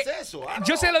 eh, ¿Qué es eso? Ah,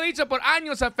 Yo no. se lo he dicho por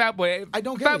años a Fatboi. I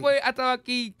don't get Fatboi ha estado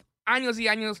aquí años y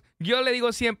años. Yo le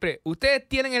digo siempre, ustedes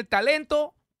tienen el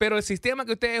talento, pero el sistema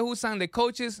que ustedes usan de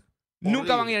coaches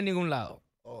nunca van a ir a ningún lado.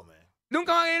 Oh, man.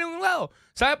 Nunca van a ir a ningún lado.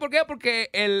 ¿Sabe por qué? Porque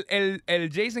el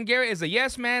Jason Garrett es a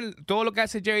yes man. Todo lo que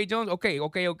hace Jerry Jones, okay.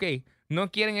 No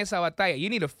quieren esa batalla. You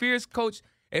need a fierce coach.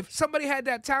 If somebody had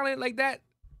that talent like that,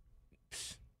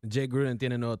 Jay Gruden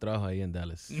tiene nuevo trabajo ahí en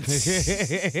Dallas.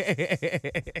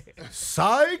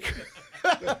 Psych.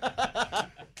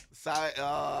 ¿Sabe?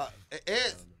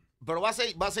 Pero va a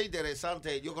ser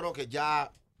interesante. Yo creo que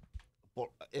ya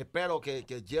espero que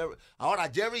Jerry. Ahora,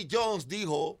 Jerry Jones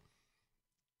dijo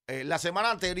la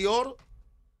semana anterior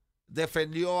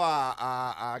defendió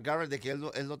a Garrett de que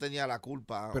él no tenía la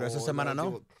culpa. Pero esa semana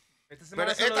no.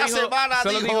 Pero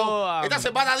esta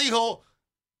semana dijo,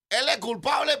 él es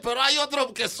culpable, pero hay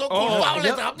otros que son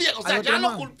culpables también. O sea, hay ya otros lo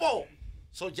más. culpó.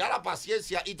 Ya la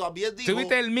paciencia. Y también dijo...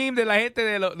 ¿Tuviste el meme de la gente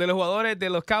de los jugadores de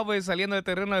los Cowboys saliendo del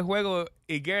terreno de juego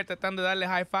y Garrett tratando de darle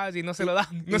high fives y no se lo da,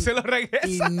 no se lo Y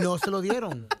regresa? no se lo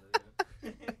dieron.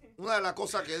 Una de las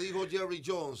cosas que dijo Jerry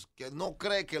Jones, que no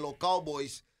cree que los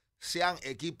Cowboys sean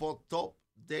equipo top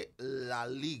de la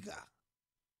liga.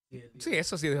 Sí,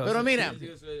 eso sí dijo. Pero mira,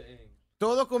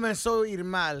 todo comenzó a ir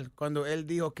mal cuando él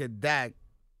dijo que Dak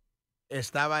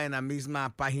estaba en la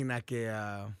misma página que,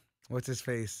 what's his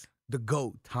face? The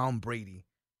GOAT, Tom Brady.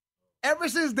 Ever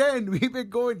since then, we've been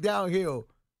going downhill.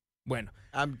 Bueno,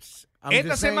 I'm esta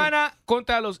just saying- semana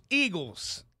contra los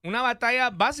Eagles. Una batalla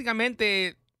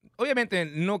básicamente, obviamente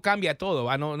no cambia todo.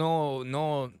 ¿Va?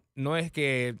 No es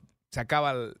que se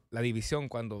acaba la división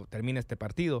cuando termine este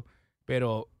partido.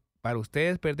 Pero para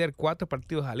ustedes perder 4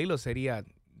 partidos al hilo sería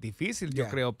difícil, yo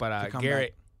Yeah, creo, para to come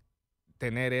Garrett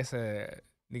tener ese,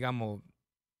 digamos,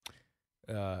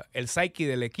 el psyche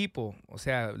del equipo, o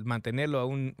sea, mantenerlo a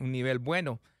un nivel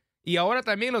bueno. Y ahora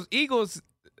también los Eagles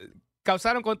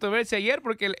causaron controversia ayer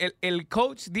porque el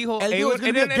coach dijo en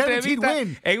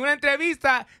una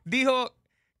entrevista dijo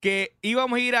que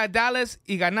íbamos a ir a Dallas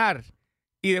y ganar.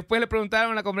 Y después le preguntaron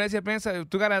en la conferencia de prensa,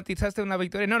 ¿tú garantizaste una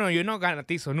victoria? No, yo no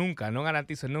garantizo nunca.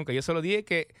 Yo solo dije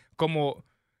que como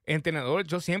entrenador,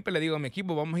 yo siempre le digo a mi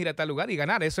equipo, vamos a ir a tal lugar y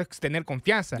ganar. Eso es tener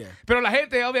confianza. Yeah. Pero la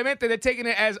gente, obviamente, they're taking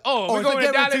it as, we're going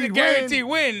to Dallas and guarantee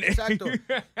win. Exacto.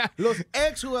 Los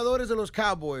ex-jugadores de los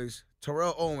Cowboys,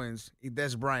 Terrell Owens y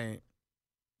Des Bryant,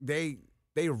 they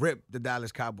ripped the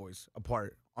Dallas Cowboys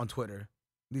apart on Twitter,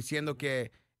 diciendo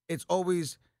que it's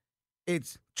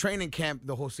training camp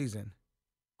the whole season.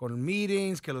 Con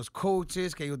meetings, que los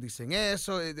coaches, que ellos dicen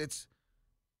eso.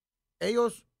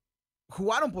 Ellos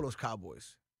jugaron por los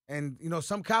Cowboys. And,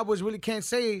 some Cowboys really can't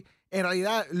say en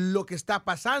realidad lo que está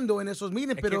pasando en esos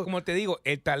meetings. Es pero que, como te digo,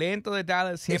 el talento de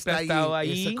Dallas siempre ha estado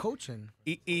ahí. Es el coaching.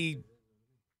 Y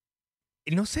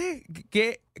no sé,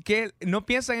 que no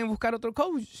piensan en buscar otro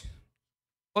coach,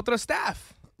 otro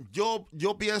staff. Yo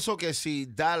pienso que si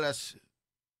Dallas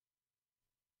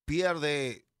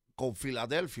pierde con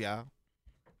Filadelfia,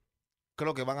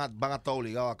 creo que van a estar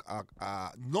obligados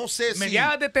a no sé si...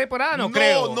 Mediados de temporada no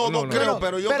creo. No creo,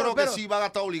 pero yo creo que sí van a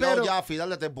estar obligados ya a final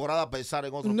de temporada a pensar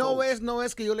en otro coach. No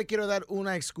es que yo le quiero dar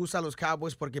una excusa a los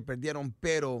Cowboys porque perdieron,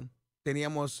 pero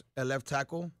teníamos el left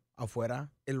tackle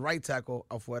afuera, el right tackle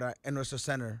afuera, and nuestro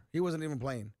center. He wasn't even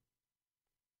playing.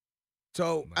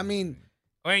 So, I mean...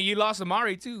 you lost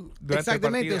Amari, too.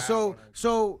 Exactamente.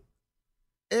 So,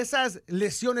 esas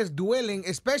lesiones duelen,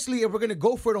 especially if we're going to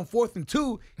go for it on 4th and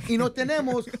 2, y no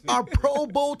tenemos our Pro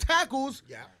Bowl tackles.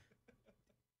 Yeah.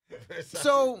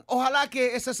 So, ojalá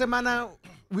que esta semana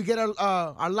we get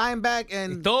our line back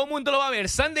and... Y todo el mundo lo va a ver.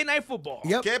 Sunday Night Football.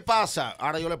 Yep. ¿Qué pasa?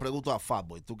 Ahora yo le pregunto a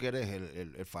Fatboi, tú que eres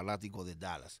el fanático de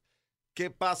Dallas. ¿Qué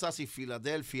pasa si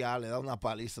Filadelfia le da una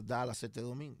paliza a Dallas este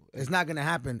domingo? It's not going to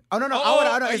happen. Oh, no.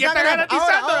 Ahora. It's not gonna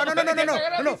happen.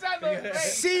 No.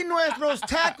 Si nuestros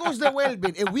tackles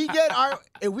devuelven, if we get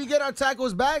our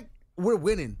tackles back, we're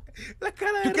winning.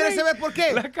 ¿Tú quieres saber por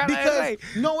qué? Because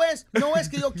no es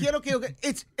que yo quiero que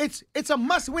it's a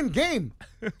must-win game.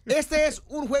 Este es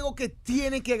un juego que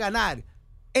tienen que ganar.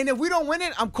 And if we don't win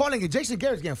it, I'm calling it. Jason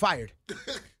Garrett's getting fired.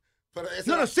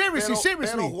 Seriously.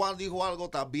 Pero Juan dijo algo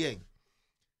también.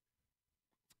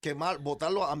 Que mal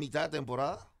votarlo a mitad de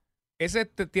temporada. Ese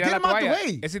tira la toalla.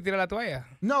 Ese tira la toalla.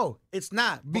 No, it's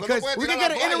not. Because we can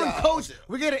get an interim coach.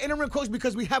 We get an interim coach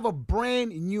because we have a brand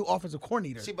new offensive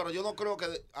coordinator. Sí, pero yo no creo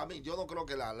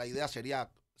que la idea sería,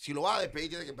 si lo va a despedir,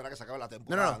 tiene que esperar que se acabe la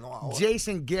temporada. No ahora.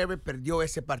 Jason Garrett perdió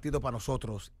ese partido para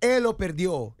nosotros. Él lo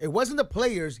perdió. It wasn't the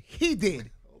players. He did.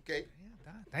 Okay.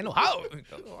 Está enojado.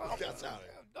 Ya sabes.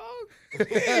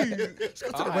 Let's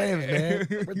go to the Rams,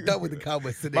 man. We're done with the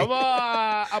Cowboys today. Vamos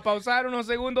a pausar unos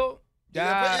segundos.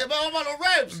 Ya. Y vamos a los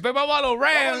Rams. Vamos a los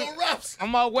Rams.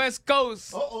 Vamos a West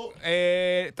Coast.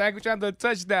 Está escuchando el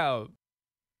touchdown.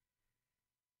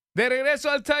 De regreso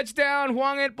al touchdown,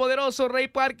 Juan el Poderoso, Ray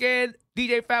Parker,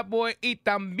 DJ Fatboi y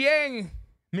también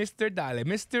Mr. Dale,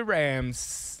 Mr.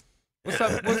 Rams.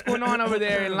 What's going on over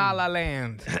there in La La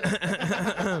Land?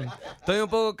 Estoy un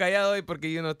poco callado hoy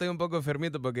porque yo no estoy un poco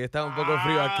enfermito porque está un poco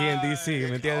frío aquí en DC,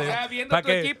 ¿me entiendes? O sea, viendo tu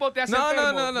equipo te hace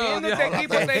enfermo. No. Viendo tu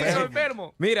equipo te hizo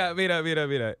enfermo. Mira.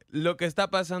 Lo que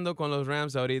está pasando con los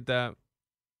Rams ahorita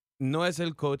no es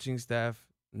el coaching staff.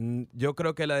 Yo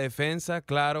creo que la defensa,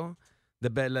 claro,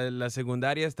 la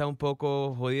secundaria está un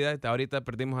poco jodida. Ahorita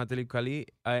perdimos a Telly Kali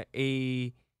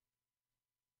y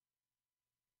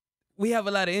we have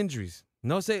a lot of injuries.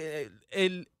 No sé,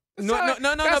 No vamos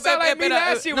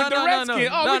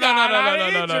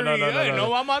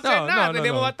a hacer nada.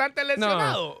 Tenemos bastante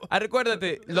lesionados.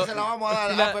 Recuérdate. Se la vamos a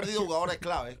dar. Ha perdido jugadores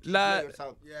clave.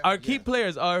 Our key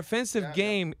players, our offensive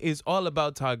game is all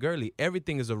about Todd Gurley.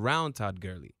 Everything is around Todd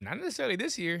Gurley. Not necessarily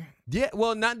this year. Yeah,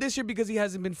 well, not this year because he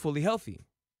hasn't been fully healthy.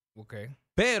 Okay.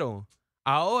 Pero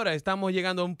ahora estamos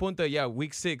llegando a un punto,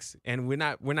 week 6, and we're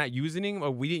not using him,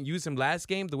 or we didn't use him last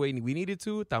game the way we needed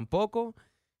to, tampoco.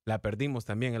 La perdimos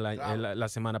también la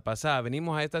semana pasada.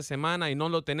 Venimos a esta semana y no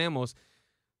lo tenemos.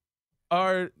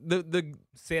 Our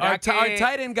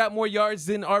tight end got more yards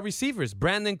than our receivers.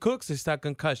 Brandon Cooks está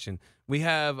concussion. We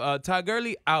have Todd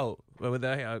Gurley out with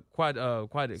a quad.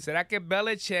 ¿Será que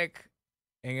Belichick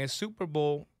en el Super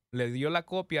Bowl le dio la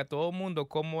copia a todo el mundo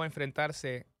cómo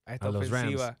enfrentarse a esta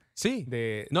ofensiva? Rams. Sí.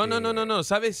 No.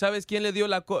 ¿Sabes quién le dio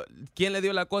la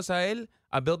cosa a él?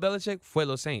 A Bill Belichick fue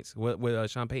los Saints with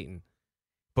Sean Payton.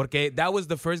 Porque that was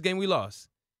the first game we lost.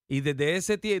 Y desde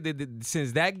ese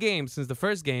since the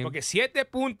first game, Porque 7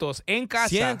 puntos en casa.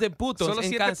 7 puntos Solo en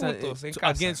 7 casa, puntos en casa.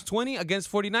 against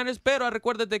 49ers, pero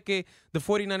recuérdate que the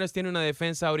 49ers tienen una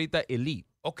defensa ahorita elite.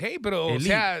 Ok, pero Elite. o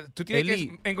sea, tú tienes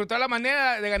Elite. que encontrar la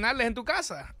manera de ganarles en tu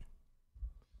casa.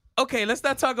 Okay, let's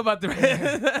not talk about the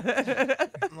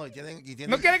No, y tienen-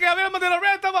 ¿No quieres que hablemos de los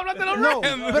Rams? Estamos hablando de los No,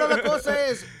 Rams. pero la cosa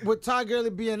es, with Todd Gurley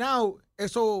being out,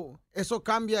 eso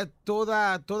cambia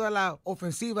toda la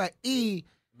ofensiva y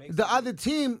the other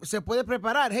team se puede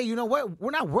preparar. Hey, you know what?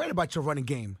 We're not worried about your running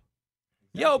game.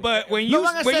 Yo, but when No you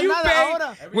van a hacer nada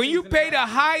ahora. pay the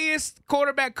highest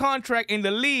quarterback contract in the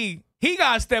league, he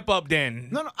got to step up then.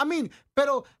 No, I mean,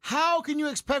 pero how can you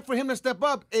expect for him to step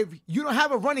up if you don't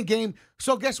have a running game?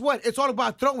 So guess what? It's all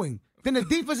about throwing. Then the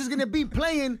defense is going to be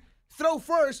playing throw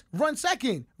first, run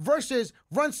second, versus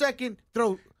run second,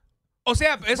 throw. O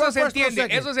sea, eso First, se first, entiende.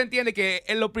 second. Eso se entiende que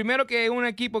lo primero que un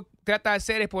equipo trata de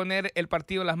hacer es poner el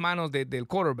partido en las manos del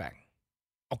quarterback.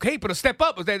 Ok, pero step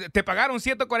up. O sea, te pagaron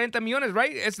 140 millones,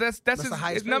 right? That's the his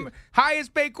highest number,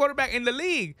 highest paid quarterback in the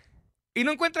league. Y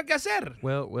no encuentra qué hacer.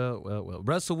 Well.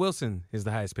 Russell Wilson is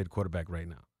the highest paid quarterback right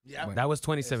now. Ya, That was ese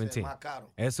 2017. es más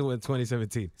caro. Eso fue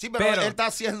 2017. Sí, pero él está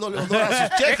haciéndole honor a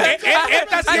sus cheques. Él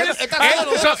está haciendo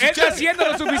Él está haciendo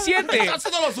lo suficiente. Está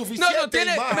haciendo lo suficiente.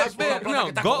 y más por la plata que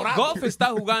está cobrando. Golf está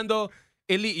jugando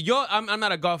elite. I'm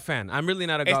not a golf fan. I'm really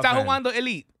not a golf Está fan. jugando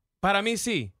elite. Para mí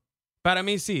sí.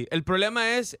 El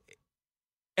problema es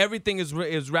everything is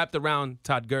wrapped around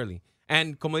Todd Gurley.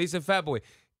 And como dice Fatboi,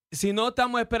 si no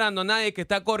estamos esperando a nadie que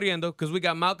está corriendo, because we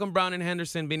got Malcolm Brown and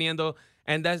Henderson viniendo,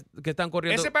 and que están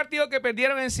corriendo. Ese partido que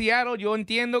perdieron en Seattle, yo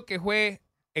entiendo que fue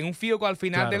en un field goal al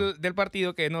final Claro. del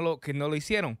partido que no lo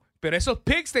hicieron. Pero esos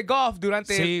picks de Goff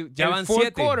durante Sí, ya el van fourth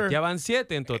 7. quarter, Ya van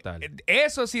 7 en total.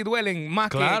 eso sí duelen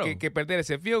más Claro. que perder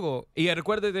ese field goal. Y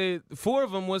recuerde, 4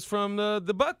 of them was from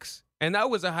the Bucks. And that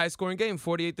was a high-scoring game,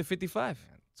 48-55.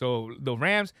 So, los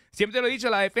Rams, siempre te lo he dicho,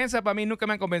 la defensa para mí nunca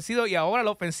me han convencido y ahora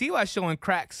la ofensiva es showing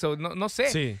cracks. So, no sé.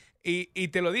 Sí. Y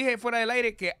te lo dije fuera del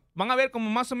aire que van a haber como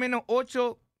más o menos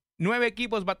 8, 9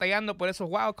 equipos batallando por esos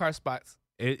wild card spots.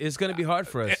 It's going to be hard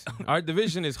for us. Our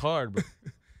division is hard, bro.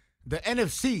 The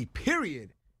NFC,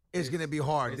 period, is going to be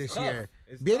hard this tough. year.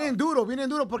 Vienen duro,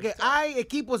 porque hay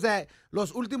equipos that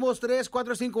los últimos 3,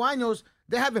 4, 5 años,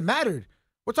 they haven't mattered.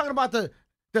 We're talking about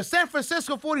the San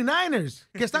Francisco 49ers,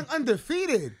 que están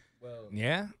undefeated.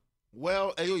 Yeah.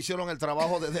 Well, ellos hicieron el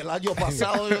trabajo desde el año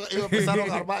pasado. Ellos empezaron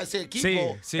a armar ese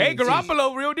equipo. Sí. Hey,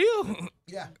 Garoppolo, real deal.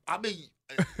 A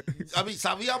mí,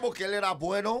 sabíamos que él era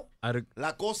bueno. Ar-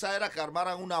 La cosa era que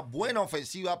armaran una buena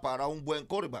ofensiva para un buen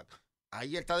quarterback.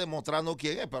 Ahí está demostrando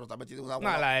quién es, pero también tiene una No,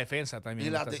 buena... la defensa también.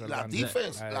 Y la está salvando.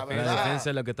 defense, la La verdad. defensa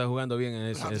es lo que está jugando bien en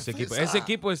La ese equipo. defensa. Ese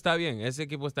equipo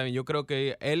está bien. Yo creo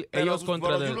que Pero ellos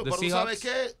contra pero the tú Seahawks.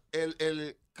 sabes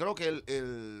qué, creo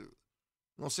que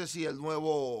no sé si el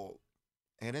nuevo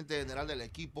gerente general del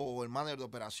equipo o el manager de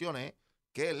operaciones,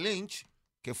 que es Lynch,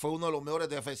 que fue uno de los mejores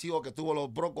defensivos que tuvo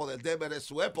los Broncos del Denver en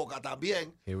su época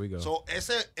también. Here we go. So,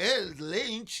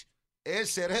 Lynch, el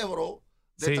cerebro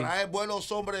de Sí. traer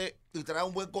buenos hombres y traer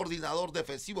un buen coordinador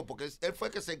defensivo, porque él fue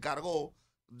el que se encargó.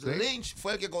 Sí. Lynch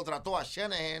fue el que contrató a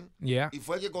Shanahan Yeah. y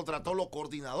fue el que contrató los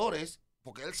coordinadores,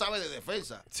 porque él sabe de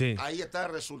defensa. Sí. Ahí está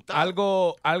el resultado.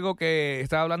 Algo que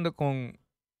estaba hablando con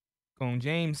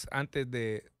James antes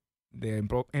de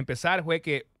empezar fue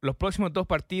que los próximos 2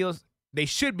 partidos, they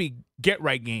should be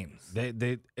get-right games.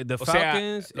 The O sea,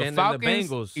 Falcons los and Falcons the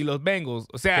Bengals. y los Bengals.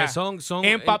 O sea, Que son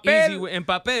en papel-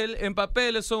 en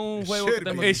papel son un juego que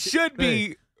tenemos- it should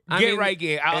be I get-right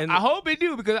mean, game. and- I hope it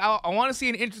do because I want to see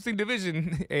an interesting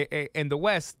division in the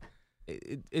West.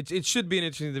 It should be an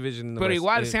interesting division in the Pero West.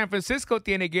 igual San Francisco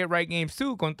tiene get-right games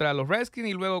too contra los Redskins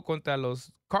y luego contra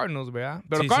los Cardinals, ¿verdad?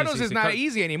 Pero Sí, Cardinals sí, is sí, not Car-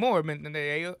 easy anymore. ¿Me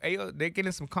entiendes? Ellos, they're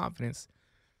getting some confidence.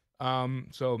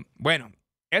 So, bueno,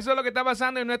 eso es lo que está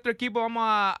pasando en nuestro equipo. Vamos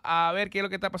a ver qué es lo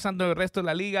que está pasando en el resto de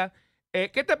la liga.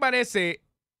 ¿Qué te parece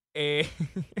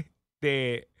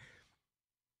de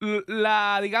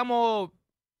digamos,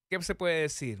 qué se puede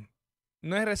decir?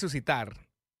 No es resucitar,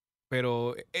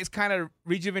 pero es kind of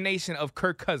rejuvenation of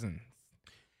Kirk Cousins.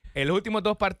 En los últimos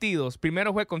 2 partidos,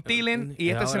 primero fue con Thielen y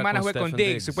esta ahora semana con fue con Stephen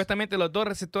Diggs. Diggs. Supuestamente los 2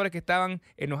 receptores que estaban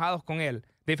enojados con él.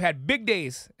 They've had big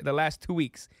days the last 2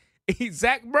 weeks. Y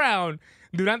Zach Brown,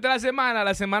 durante la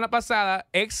semana pasada,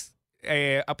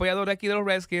 apoyador de aquí de los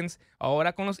Redskins,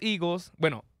 ahora con los Eagles,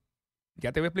 bueno,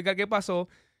 ya te voy a explicar qué pasó,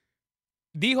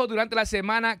 dijo durante la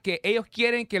semana que ellos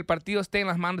quieren que el partido esté en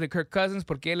las manos de Kirk Cousins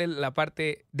porque él es la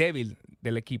parte débil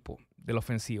del equipo, de la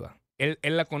ofensiva. Él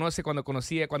la conoce cuando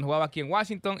jugaba aquí en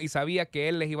Washington y sabía que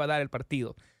él les iba a dar el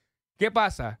partido. ¿Qué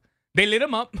pasa? They lit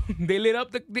him up. They lit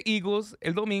up the Eagles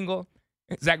el domingo.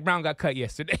 Zach Brown got cut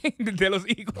yesterday de los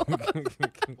Eagles.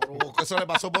 Eso le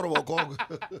pasó por bocón.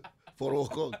 Por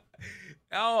bocón.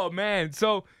 Oh, man.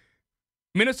 So,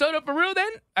 Minnesota for real then,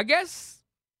 I guess.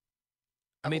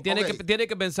 I mean, tiene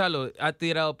que pensarlo. Ha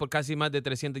tirado por casi más de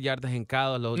 300 yardas en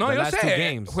cada los No, the yo last sé. two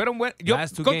games. Fueron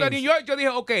contra New York, yo dije,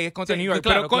 ok, es contra New York.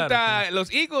 Pero contra los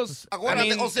Eagles,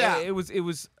 Acuérdate, o sea, it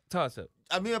was toss-up.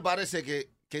 a mí me parece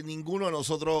que ninguno de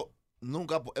nosotros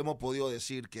nunca hemos podido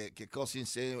decir que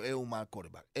Cousins es un mal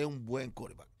quarterback. Es un buen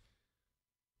quarterback.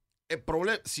 El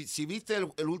problema, si viste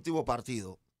el último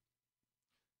partido,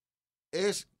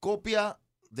 es copia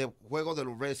de juego de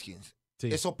los Redskins. Sí.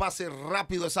 Esos pases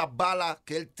rápidos, esas balas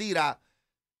que él tira,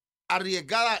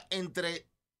 arriesgada entre...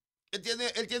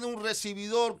 Él tiene un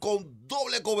recibidor con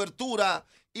doble cobertura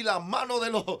y las manos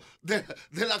de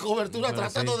la cobertura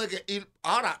tratando de que... Y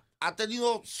ahora, ha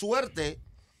tenido suerte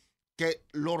que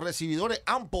los recibidores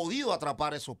han podido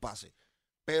atrapar esos pases.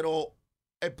 Pero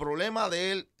el problema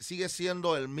de él sigue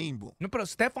siendo el mismo. No, pero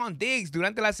Stephon Diggs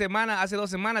durante la semana, hace 2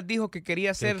 semanas, dijo que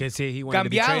quería ser he wanted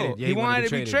cambiado. to be traded. Yeah, he wanted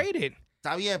to be traded.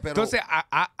 Está bien, pero... Entonces,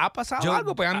 ¿ha pasado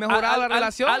algo? Pues han mejorado la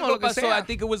relación o algo lo que pasó. sea. I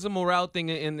think it was a morale thing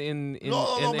in me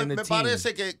the team.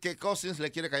 parece que Cousins le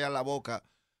quiere callar la boca.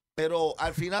 Pero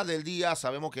al final del día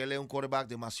sabemos que él es un quarterback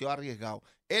demasiado arriesgado.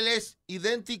 Él es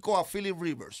idéntico a Philip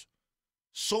Rivers.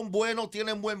 Son buenos,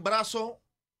 tienen buen brazo.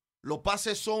 Los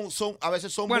pases a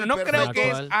veces son Bueno, muy no perfectos. creo que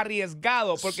es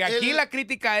arriesgado, porque aquí la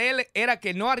crítica a él era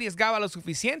que no arriesgaba lo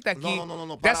suficiente aquí.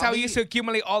 No. That's Para how mí, he used to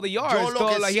accumulate all the yards, yo lo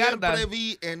todas que las siempre yardas.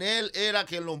 vi en él era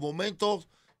que en los momentos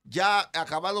ya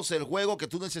acabándose el juego que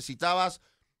tú necesitabas,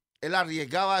 él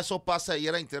arriesgaba esos pases y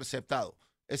era interceptado.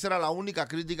 Esa era la única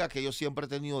crítica que yo siempre he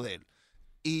tenido de él.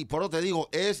 Y por eso te digo,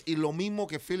 y lo mismo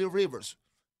que Philip Rivers.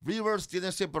 Rivers tiene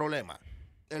ese problema.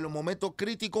 En los momentos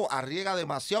críticos arriesga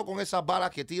demasiado con esas balas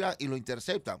que tiran y lo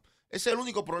interceptan. Ese es el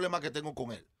único problema que tengo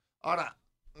con él. Ahora,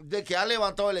 de que ha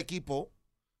levantado el equipo,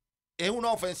 es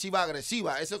una ofensiva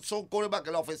agresiva. Esos son quarterbacks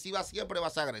que la ofensiva siempre va a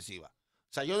ser agresiva.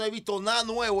 O sea, yo no he visto nada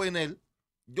nuevo en él.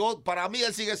 Para mí,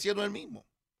 él sigue siendo el mismo.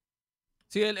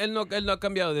 Sí, él no ha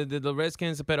cambiado desde los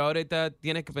Redskins, pero ahorita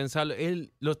tienes que pensarlo.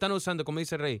 Él lo están usando, como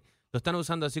dice Rey, lo están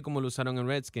usando así como lo usaron en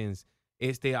Redskins.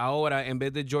 Ahora, en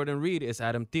vez de Jordan Reed, es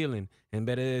Adam Thielen. En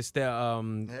vez de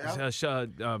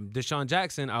Deshaun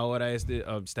Jackson, ahora es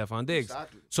Stephon Diggs.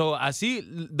 Exactly. So, así,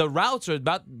 the routes are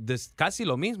casi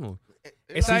lo mismo.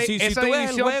 Esa Si tú ves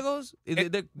división- juegos,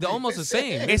 they're almost the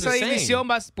same. It's Esa the same. división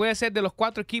puede ser de los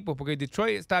 4 equipos, porque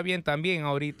Detroit está bien también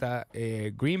ahorita.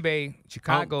 Green Bay,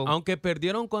 Chicago. Aunque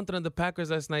perdieron contra the Packers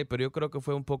last night, pero yo creo que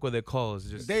fue un poco de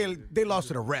calls. They lost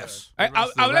to the refs.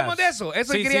 Hablemos de eso.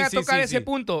 Eso Sí, quería sí, tocar sí, ese sí.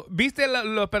 punto. ¿Viste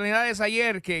las penalidades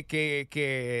ayer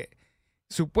que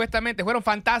supuestamente fueron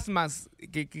fantasmas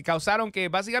que causaron que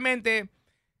básicamente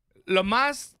los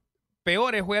más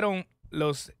peores fueron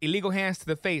los illegal hands to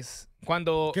the face?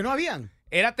 Cuando Que no habían.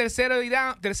 era tercer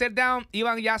down,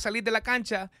 iban ya a salir de la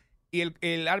cancha y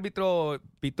el árbitro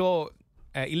pitó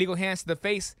illegal hands to the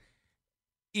face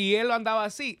y él lo andaba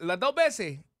así. Las 2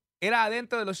 veces era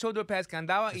adentro de los shoulder pads que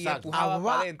andaba y Exacto. empujaba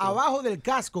para adentro. Abajo del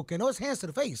casco, que no es hands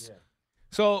to the face.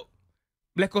 So,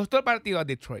 les costó el partido a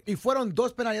Detroit. Y fueron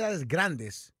 2 penalidades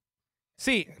grandes.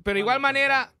 Sí, pero de igual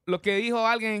manera, lo que dijo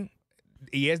alguien,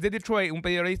 y es de Detroit, un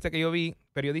periodista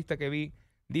que vi,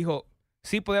 dijo,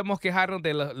 sí podemos quejarnos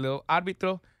de los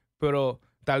árbitros, pero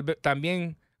tal vez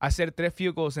también hacer 3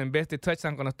 field goals en vez de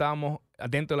touchdown cuando estábamos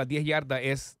dentro de las 10 yardas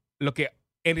es lo que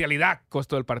en realidad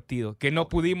costó el partido, que no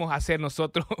pudimos hacer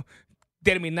nosotros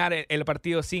terminar el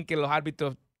partido sin que los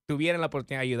árbitros tuvieran la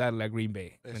oportunidad de ayudarle a Green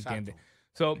Bay, ¿me entiendes?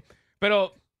 So,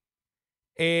 pero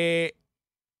el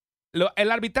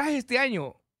arbitraje este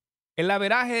año, el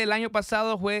averaje del año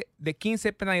pasado fue de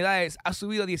 15 penalidades, ha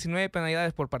subido a 19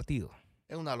 penalidades por partido.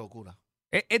 Es una locura.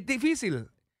 Es difícil.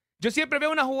 Yo siempre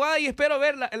veo una jugada y espero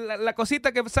ver la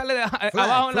cosita que sale de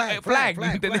abajo en la flag.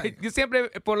 ¿Entendés? Yo siempre,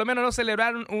 por lo menos, no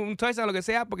celebrar un touchdown o lo que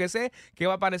sea, porque sé que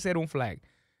va a aparecer un flag.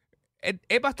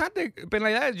 Es bastante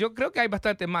penalidades. Yo creo que hay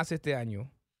bastante más este año.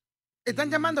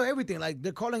 Están llamando everything, like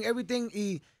they're calling everything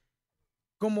y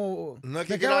como No es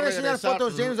que me quiera acaban de enseñar regresar.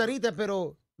 fotos James ahorita,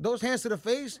 pero 2 hands to the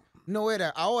face no era.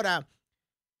 Ahora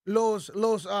los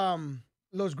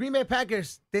Green Bay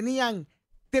Packers tenían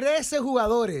 13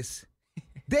 jugadores.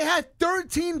 They had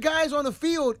 13 guys on the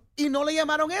field y no le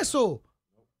llamaron eso.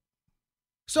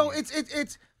 So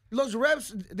it's los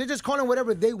refs, they're just calling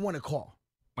whatever they want to call.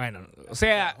 Bueno, o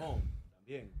sea,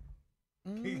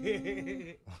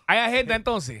 ¿hay agenda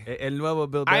entonces? El nuevo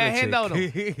Bill ¿Hay Belichick. agenda o no?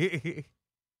 I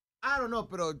don't know,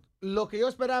 pero lo que yo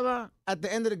esperaba at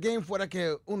the end of the game fuera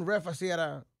que un ref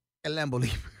hiciera El Lambo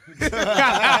Leap.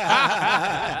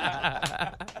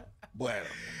 Bueno.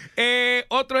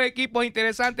 Otros equipos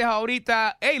interesantes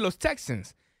ahorita. Hey, los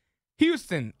Texans.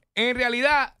 Houston. En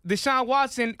realidad, Deshaun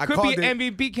Watson I could called be it. an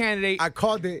MVP candidate. I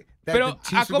called it. That Pero the a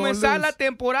Chiefs were gonna comenzar la lose.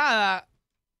 temporada,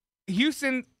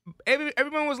 Houston,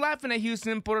 everyone was laughing at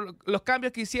Houston por los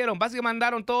cambios que hicieron. Básicamente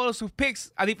mandaron todos sus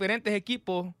picks a diferentes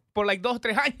equipos por like 2 o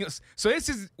 3 años. So this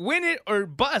is win it or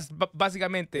bust,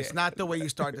 básicamente. It's not the way you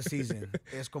start the season.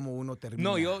 Es como uno termina.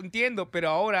 No, yo entiendo, pero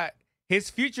ahora his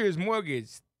future is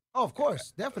mortgaged. Oh, of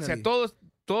course, O definitely. sea, todos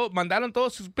mandaron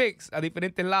todos sus picks a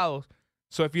diferentes lados.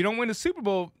 So if you don't win the Super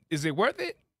Bowl, is it worth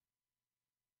it?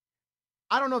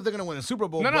 I don't know if they're going to win the Super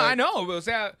Bowl. No, but I know. O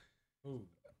sea,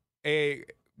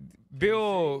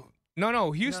 Bill,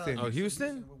 no, Houston. Oh,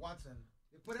 Houston? Watson.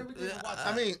 They put everything in Watson.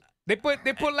 I mean, They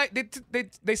put like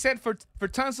they sent for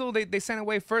Tunsil, they sent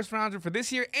away first rounder for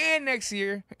this year and next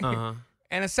year, Uh-huh.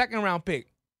 and a second round pick.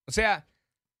 O sea,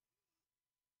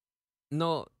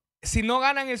 No, si no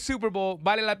ganan el Super Bowl,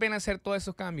 vale la pena hacer todos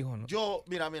esos cambios, ¿o no? yo,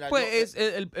 mira. pues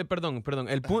perdón.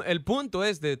 El punto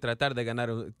es de tratar de ganar,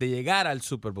 de llegar al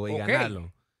Super Bowl y Ok.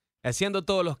 ganarlo. Haciendo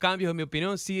todos los cambios, en mi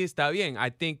opinión, sí está bien. I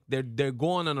think they're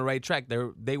going on the right track.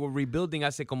 They were rebuilding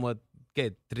hace como,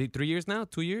 ¿qué? 3 years now?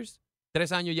 2 years?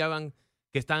 3 años ya van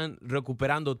que están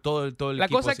recuperando todo el La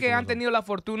equipo. cosa es así que como han son. tenido la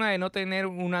fortuna de no tener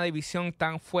una división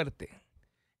tan fuerte.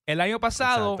 El año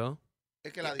pasado, Exacto.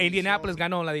 es que la división, Indianapolis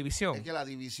ganó la división. Es que la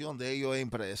división de ellos es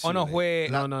impredecible. ¿O no fue?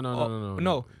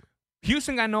 No.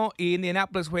 Houston ganó y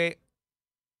Indianapolis fue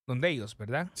donde ellos,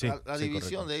 ¿verdad? Sí, La sí,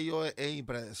 división correcto. de ellos es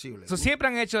impredecible. So, siempre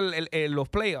han hecho los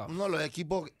playoffs. Uno de los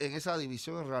equipos en esa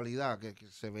división en realidad que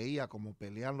se veía como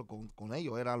peleando con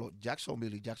ellos eran los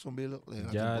Jacksonville. Y Jacksonville en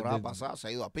la Ya temporada de- pasada se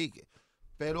ha ido a pique.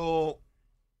 Pero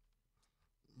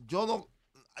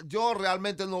yo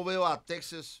realmente no veo a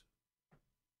Texas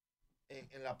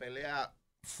en la pelea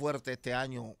fuerte este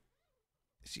año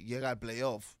si llega al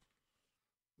playoff.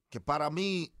 Que para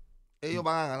mí ellos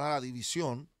van a ganar la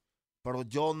división, pero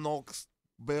yo no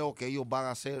veo que ellos van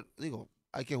a hacer,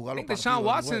 hay que I jugar los think partidos. Deshaun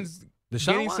anyway. Watson's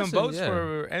Deshaun getting some Watson, votes yeah.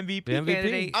 for MVP, The MVP.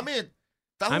 candidate. I mean,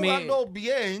 está I mean- jugando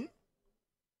bien,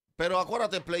 pero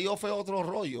acuérdate, el playoff es otro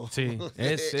rollo. Sí,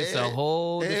 es a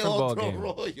whole Es different otro ballgame.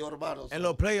 rollo, hermano. En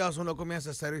los playoffs uno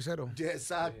comienza 0-0.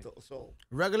 Exacto. So,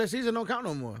 Regular season don't count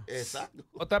no more. exacto.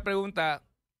 Otra pregunta.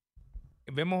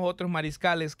 Vemos otros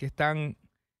mariscales que están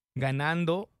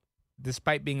ganando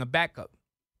despite being a backup.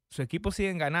 Su equipo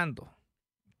siguen ganando.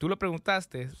 Tú lo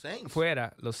preguntaste Saints.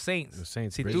 fuera, los Saints. Los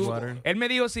Saints, Si tú- Bridgewater. él me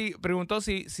dijo preguntó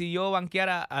si yo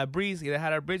banqueara a Breeze y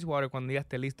dejara a Bridgewater cuando ya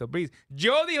esté listo Breeze.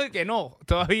 Yo dije que no,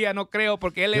 todavía no creo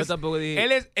porque él Yo es tampoco dije.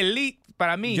 él es elite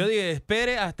para mí. Yo dije,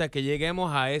 espere hasta que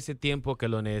lleguemos a ese tiempo que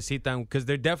lo necesitan, because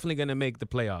they're definitely going to make the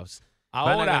playoffs. Van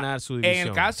a Ahora, ganar su en división.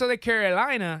 el caso de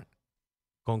Carolina,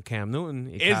 Con Cam Newton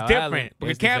y es Kyle different. Allen,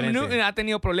 Porque es Cam diferente. Newton ha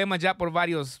tenido problemas ya por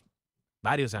varios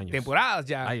Varios años. temporadas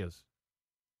ya. Varios.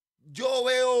 Yo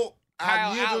veo a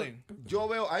Kyle Newton. Allen. Yo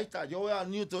veo a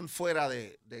Newton fuera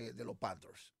de los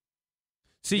Panthers.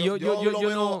 Sí, yo yo lo veo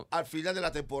no. al final de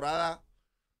la temporada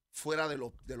fuera de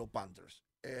los Panthers.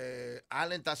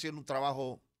 Allen está haciendo un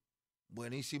trabajo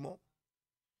buenísimo.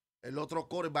 El otro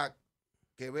quarterback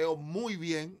que veo muy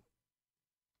bien,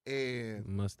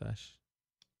 Mustache.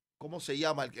 ¿cómo se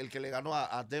llama? El que le ganó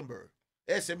a Denver.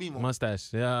 Ese mismo.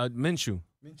 Mustache. Minshew.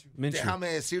 Déjame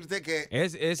decirte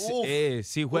que,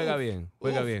 Sí, juega Uf. bien.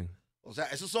 Juega Uf. bien. o sea,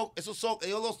 ellos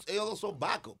dos son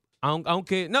backup.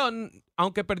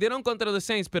 Aunque perdieron contra los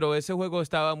Saints, pero ese juego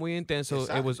estaba muy intenso.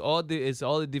 Exacto. It was it's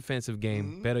all the defensive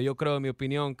game. Ujú. Pero yo creo, en mi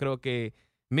opinión, creo que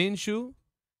Minshew,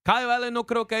 Kyle Allen no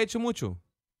creo que ha hecho mucho.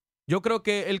 Yo creo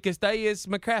que el que está ahí es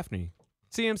McCaffrey,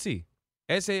 CMC.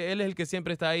 Él es el que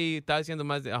siempre está ahí, está haciendo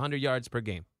más de 100 yards per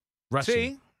game.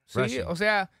 Rushing. Sí, Rushing. o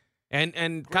sea, And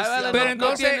Kyle Cristiano. Allen pero no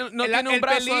entonces tiene un el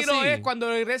brazo peligro así. es cuando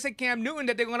regrese Cam Newton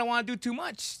that they're going to want to do too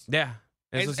much. Yeah,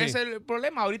 eso sí. Ese es el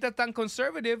problema. Ahorita están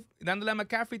conservative, dándole a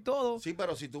McCaffrey todo. Sí,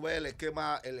 pero si tú ves el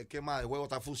esquema de juego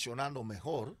está funcionando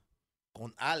mejor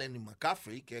con Allen y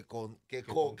McCaffrey que con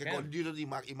Newton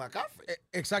y McCaffrey.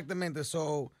 Exactamente.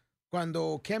 So,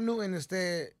 cuando Cam Newton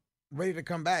esté ready to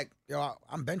come back,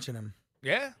 I'm benching him.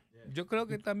 Yeah, yo creo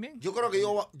que también. Yo creo que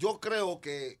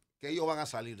ellos van a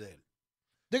salir de él.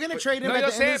 They're going to trade him No, at yo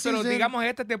the end sé, of the pero season. digamos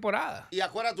esta temporada. Y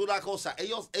acuérdate una cosa,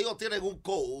 ellos tienen un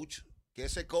coach, que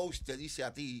ese coach te dice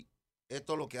a ti,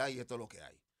 esto es lo que hay, esto es lo que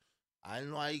hay. A él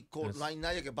no hay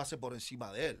nadie que pase por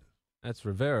encima de él. That's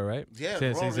Rivera, right? Yeah,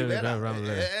 Sí, Ron sí, Rivera. Ron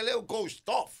Rivera. Él es un coach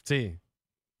tough. Sí.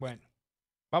 Bueno,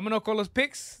 vámonos con los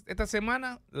picks esta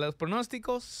semana, los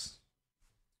pronósticos.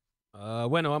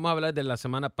 Bueno, vamos a hablar de la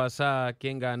semana pasada.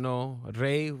 ¿Quién ganó?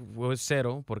 Rey fue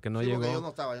 0 porque no Sí, llegó. porque yo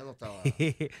no estaba.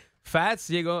 Fats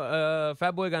llegó.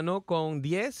 Fatboi ganó con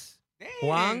 10.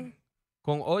 Juan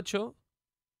con 8.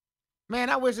 Man,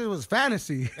 I wish it was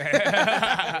fantasy.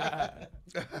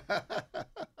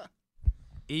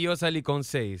 Y yo salí con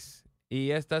 6.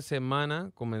 Y esta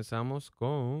semana comenzamos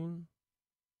con...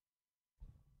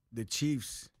 The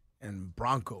Chiefs and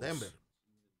Broncos. Denver.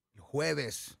 El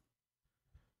jueves.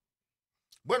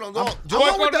 Bueno, no, Yo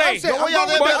voy con Rey. Yo voy a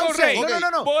Voy con Rey.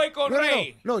 No. Voy con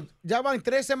Rey. No, ya van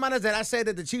 3 semanas that I said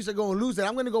that the Chiefs are going to lose, and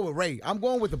I'm going to go with Ray. I'm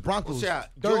going with the Broncos O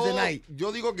sea, Thursday night.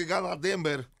 yo digo que gana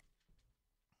Denver.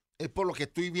 Es por lo que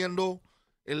estoy viendo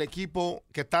el equipo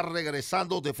que está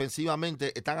regresando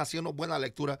defensivamente. Están haciendo buena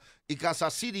lectura. Y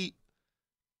Kansas City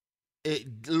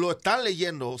lo están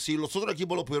leyendo. Si los otros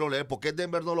equipos lo pudieron leer, porque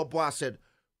Denver no lo puede hacer.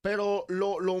 Pero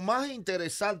lo más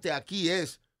interesante aquí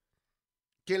es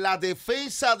que la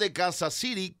defensa de Kansas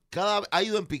City ha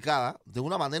ido en picada de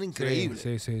una manera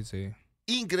increíble. Sí.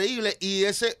 Increíble. Y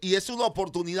es una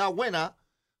oportunidad buena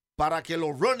para que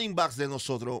los running backs de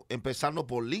nosotros, empezando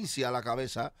por Lindsay a la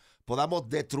cabeza, podamos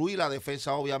destruir la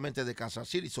defensa, obviamente, de Kansas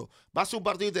City. So, va a ser un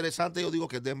partido interesante. Yo digo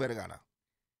que Denver gana.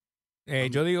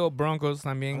 Yo digo Broncos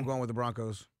I'm también. going with the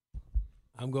Broncos.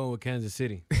 I'm going with Kansas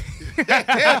City. Ok,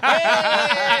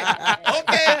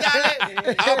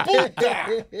 dale. Apunta.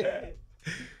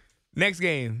 Next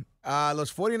game.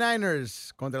 Los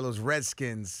 49ers contra los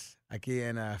Redskins aquí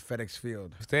en FedEx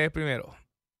Field. Ustedes primero.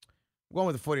 I'm going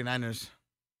with the 49ers.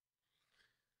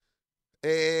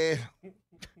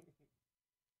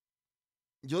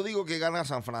 Yo digo que gana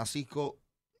San Francisco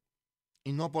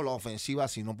y no por la ofensiva,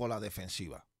 sino por la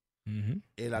defensiva.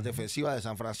 La defensiva de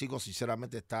San Francisco,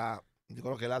 sinceramente, está... Yo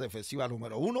creo que es la defensiva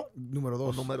número 1. Número O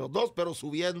 2. número 2, pero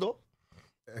subiendo.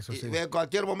 Eso sí. Y en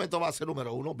cualquier momento va a ser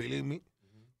número 1, believe me.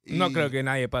 No creo que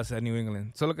nadie pase a New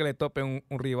England. Solo que le tope un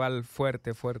rival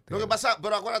fuerte. Lo que pasa,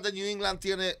 pero acuérdate, New England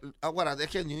tiene... Acuérdate, es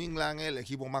que New England es el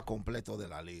equipo más completo de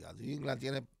la liga. New England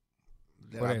tiene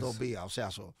de Por las eso. dos vías. O sea,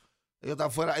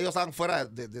 ellos están fuera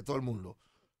de todo el mundo.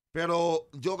 Pero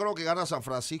yo creo que gana San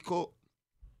Francisco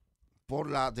por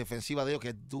la defensiva de ellos, que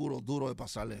es duro de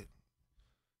pasarle.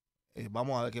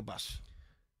 Vamos a ver qué pasa.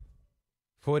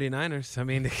 49ers, I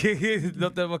mean,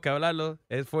 no tenemos que hablarlo.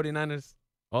 Es 49ers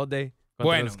all day contra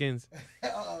Bueno. los Skins.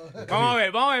 Vamos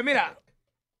a ver, mira.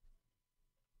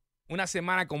 Una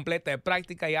semana completa de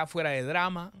práctica ya fuera de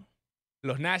drama.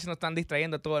 Los Nationals están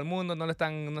distrayendo a todo el mundo. No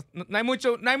hay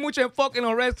mucho enfoque en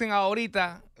los Redskins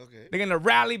ahorita. Okay. They're going to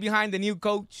rally behind the new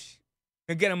coach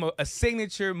and get them a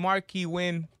signature marquee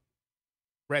win.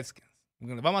 Redskins.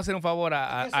 Vamos a hacer un favor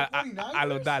a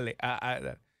los Dale.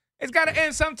 It's got to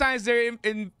end sometimes.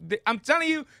 I'm telling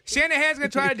you, Shanahan's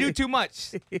going to try to do too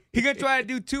much. He's going to try to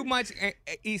do too much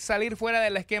y salir fuera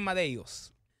del esquema de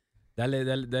ellos. Dale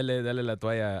la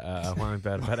toalla a Juan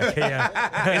para que ella...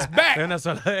 It's back. De una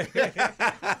sola vez.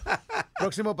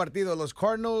 Próximo partido, los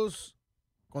Cardinals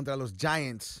contra los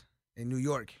Giants en New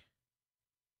York.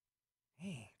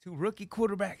 Hey, 2 rookie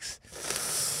quarterbacks.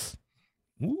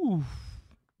 Ooh.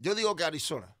 Yo digo que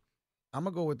Arizona. I'm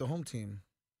going to go with the home team,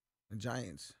 the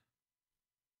Giants.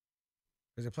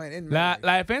 Because they're playing in La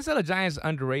May. defensa de los Giants is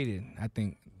underrated, I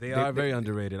think. They are very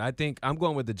underrated. I think I'm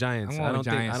going with the Giants. I'm going with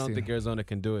Giants, I don't too. think Arizona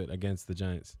can do it against the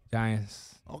Giants.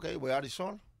 Giants. Ok, voy a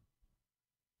Arizona.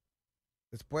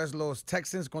 Después los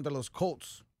Texans contra los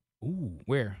Colts Ooh,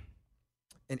 where?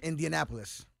 en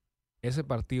Indianapolis. Ese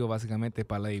partido básicamente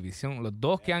para la división. Los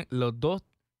dos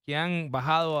que han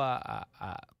bajado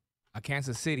a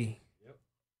Kansas City.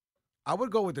 I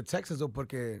would go with the Texans, though,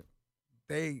 porque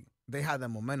they have that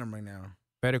momentum right now.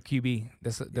 Better QB.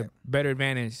 That's the better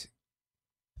advantage.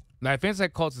 La defensa de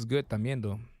Colts is good también,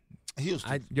 though.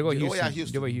 Houston. Yo voy voy a Houston.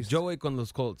 Houston. Yo voy Houston. Yo voy con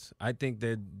los Colts. I think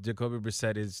that Jacoby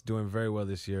Brissett is doing very well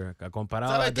this year.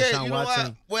 Comparado a ¿Sabes qué? Deshaun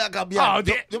Watson. Voy a cambiar. Oh,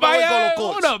 yo me voy con los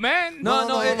Colts. Hold up, man.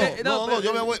 No,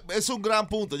 yo me voy. Es un gran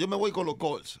punto. Yo me voy con los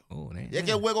Colts. Oh, damn. Y es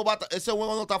que ese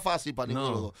juego no está fácil para ninguno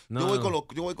de los dos.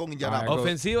 Yo voy con Indianapolis. Bro.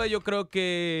 Ofensiva, yo creo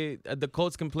que the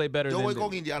Colts can play better Yo than voy the-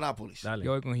 con Indianapolis. Dale.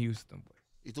 Yo voy con Houston. Pues.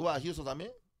 ¿Y tú vas a Houston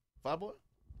también? Fatboi?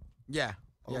 Yeah,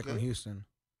 Okay. con Houston.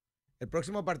 El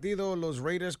próximo partido, los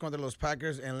Raiders contra los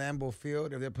Packers en Lambeau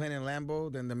Field. If they're playing in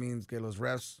Lambeau, then that means que los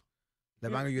refs le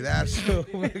van a ayudar. So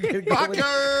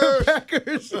Packers!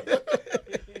 Packers!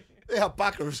 Deja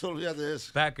Packers, olvídate de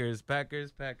eso. Packers.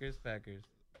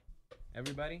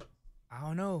 Everybody? I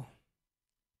don't know.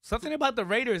 Something about the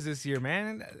Raiders this year,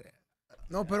 man.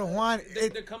 No, pero Juan,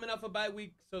 They're coming off a bye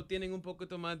week, so tienen un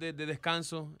poquito más de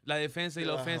descanso, la defensa y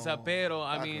la ofensa, pero,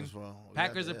 I mean,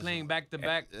 Packers are playing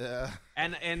back-to-back.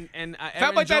 And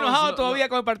Fatboi está enojado todavía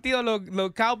con el partido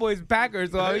los Cowboys Packers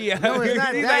todavía. No, it's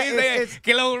not that. Dice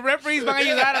que los referees van a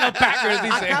ayudar a los Packers,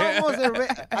 dice.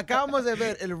 Acabamos de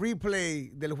ver el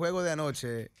replay del juego de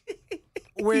anoche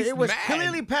where it was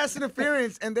clearly pass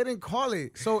interference and they didn't call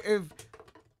it. So if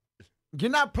you're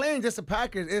not playing just the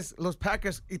Packers, it's los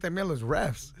Packers y también los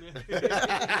refs.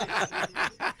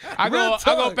 I go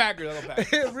Packers.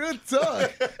 Real talk.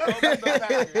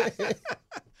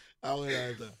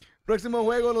 Próximo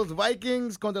juego, los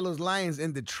Vikings contra los Lions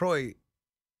en Detroit.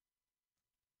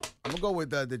 I'm going to go with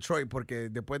Detroit porque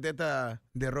después de esta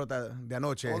derrota de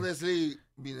anoche. Honestly,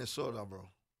 Minnesota, bro.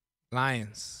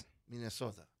 Lions.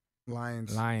 Minnesota.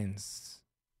 Lions.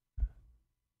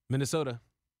 Minnesota.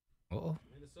 Oh.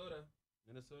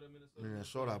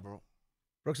 Minnesota, bro.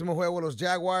 Próximo juego, los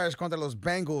Jaguars contra los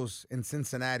Bengals en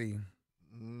Cincinnati.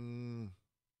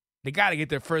 They got to get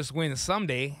their first win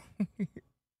someday.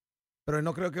 Pero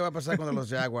no creo que va a pasar contra los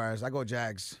Jaguars. I go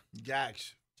Jags.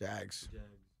 Jags.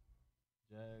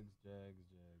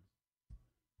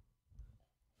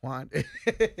 Juan.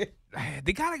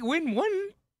 They got to win one.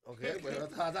 Okay,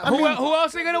 Who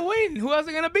else are going to win? Who else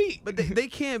are going to beat? But they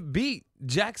can't beat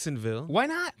Jacksonville. Why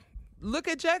not? Look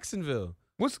at Jacksonville.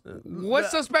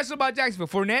 What's so special about Jacksonville?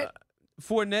 Fournette?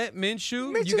 Fournette,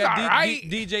 Minshew. Minshew's You got all right.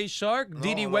 DJ Shark,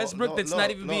 Dede Westbrook that's not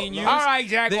even being used. All right,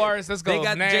 Jaguars, let's go. They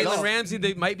got Next. Jalen Ramsey.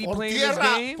 They might be playing this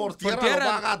game. Por tierra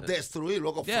lo van a destruir,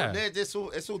 loco. Yeah. Fournette es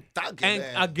un tanque, And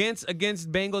man.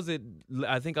 against Bengals, it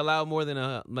I think allowed more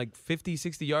than like 50,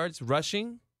 60 yards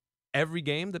rushing every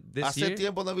game this year. Hace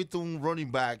tiempo no he visto un running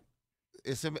back.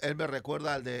 Él me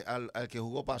recuerda al que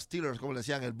jugó para Steelers, como le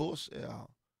decían, el Bus.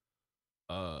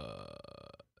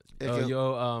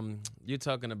 You're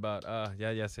talking about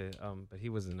ya sé, but he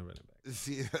was in the running back.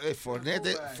 Sí, Fournette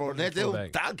es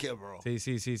un tanque, bro. Sí.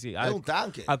 Es un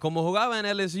tanque. Como jugaba en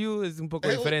LSU es un poco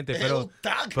diferente, pero es un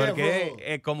tanque,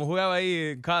 porque como jugaba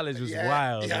ahí en college was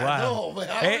wild. No, man,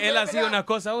 Él hacía una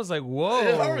cosa, I was like, whoa.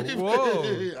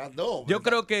 No, Yo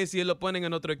creo que si lo ponen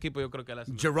en otro equipo, yo creo que él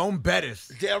hace. Jerome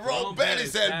Bettis. Jerome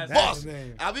Bettis, el boss.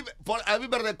 A mí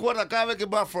me recuerda, cada vez que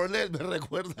va a Fournette, me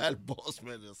recuerda al boss,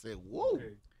 man. Yo sé, wow.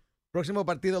 Próximo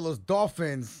partido, los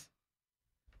Dolphins,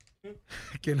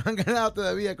 que no han ganado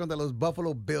todavía contra los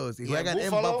Buffalo Bills. Y juegan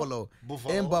en Buffalo.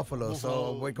 En Buffalo.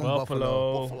 So voy con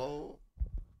Buffalo.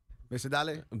 ¿Mr.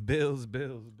 Dale? Bills.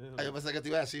 Yo pensé que te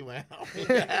iba a decir, man.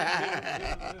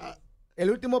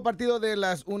 El último partido de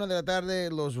las 1 de la tarde,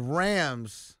 los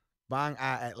Rams van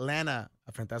a Atlanta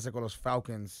a enfrentarse con los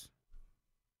Falcons.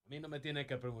 A mí no me tiene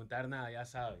que preguntar nada, ya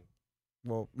saben.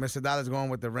 Well, Mr. Dallas going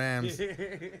with the Rams.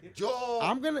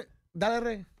 I'm going to... Dale,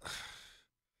 Rey.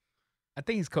 I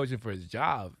think he's coaching for his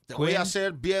job. Te voy a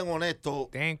ser bien honesto.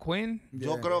 Dan Quinn?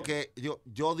 Yo creo que...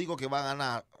 Yo digo que van a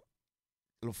ganar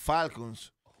los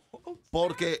Falcons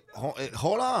porque...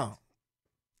 Hola.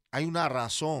 Hay una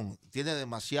razón. Tiene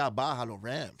demasiada baja los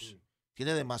Rams.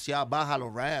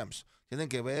 Tienen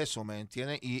que ver eso, man.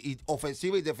 Y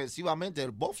ofensiva y defensivamente,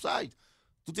 el both sides.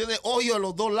 Tú tienes hoyo en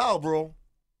los dos lados, bro.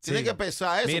 Tienes que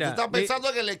pensar eso. Mira, tú estás pensando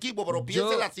en el equipo, pero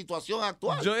piensa en la situación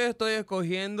actual. Yo estoy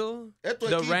escogiendo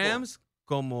los Rams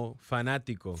como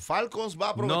fanático. Falcons va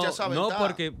a aprovechar esa ventaja.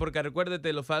 No, porque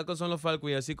recuérdate, los Falcons son los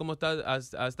Falcons y así como ha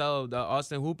estado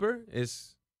Austin Hooper,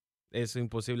 es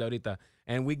imposible ahorita.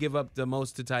 And we give up the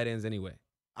most to tight ends anyway.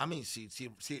 I mean, si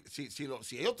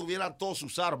ellos tuvieran todas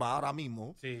sus armas ahora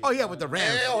mismo. Sí, Oh, yeah, with the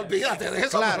Rams. Olvídate de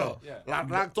eso. Claro. Pero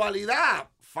la actualidad,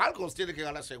 Falcons tiene que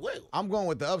ganar ese juego. I'm going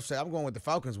with the upset. I'm going with the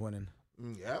Falcons winning.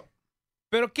 Yeah.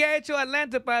 ¿Pero qué ha hecho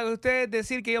Atlanta para ustedes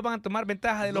decir que ellos van a tomar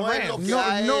ventaja de los No es Rams?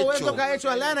 No es lo que ha hecho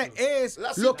Atlanta, es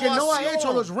lo que no ha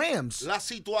hecho los Rams. La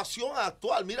situación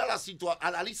actual. Mira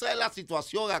analiza la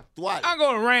situación actual. I'm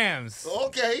going Rams.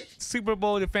 Okay. Super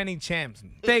Bowl defending champs.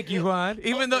 Thank you, Juan.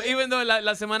 Even though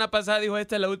la semana pasada dijo,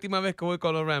 esta es la última vez que voy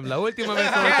con los Rams. La última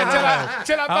vez que voy con los Rams.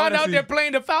 Till I found out they're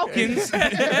playing the Falcons.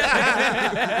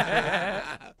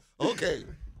 Okay.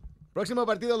 Próximo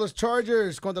partido, los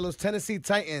Chargers contra los Tennessee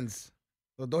Titans.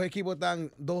 Los dos equipos están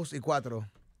 2-4.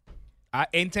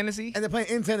 In Tennessee? And they're playing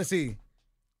in Tennessee.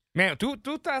 Man, tú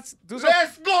estás...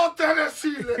 Let's go,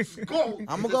 Tennessee. Let's go.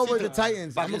 I'm going to go with the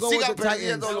Titans. Para I'm que going to go sigan with the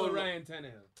Titans. perdiendo. Ryan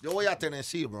Tannehill. Yo voy a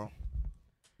Tennessee, bro.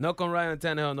 No con Ryan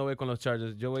Tannehill, no voy con los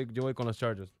Chargers. Yo voy con los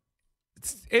Chargers.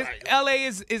 LA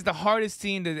is the hardest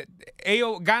team.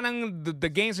 Ellos ganan the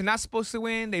games they're not supposed to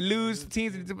win. They lose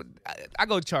teams. I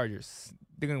go Chargers.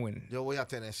 They're going to win. Yo voy a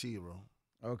Tennessee, bro.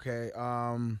 Okay.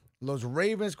 Los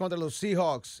Ravens contra los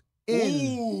Seahawks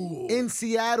in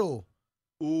Seattle.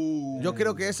 Yo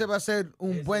creo que ese va a ser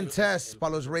un buen test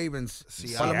para los Ravens.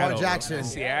 Para Lamar Jackson.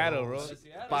 Seattle, bro.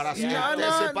 Para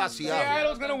Seattle. para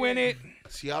Seattle's gonna win it.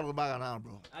 Seattle va a ganar,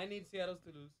 bro. I need Seattle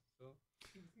to lose. So.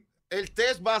 El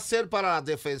test va a ser para la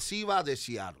defensiva de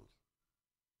Seattle.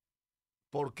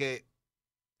 Porque,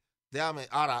 déjame,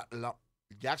 ahora,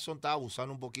 Jackson está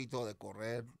abusando un poquito de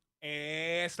correr.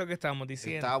 Esto que estamos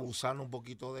diciendo. Está abusando un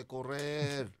poquito de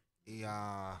correr. Y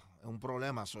es un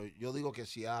problema. Yo digo que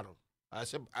Seattle. A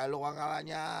él lo van a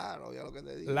dañar. Oye lo que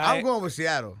te digo. I'm going with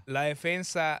Seattle. La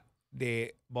defensa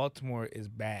de Baltimore is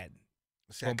bad.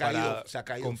 Se ha caído.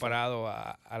 Comparado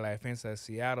a la defensa de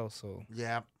Seattle. So.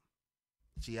 Yeah.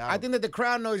 Seattle. I think that the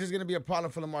crowd noise is going to be a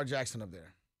problem for Lamar Jackson up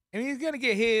there. I mean, he's going to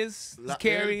get his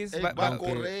carries. Él va a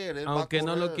correr. Aunque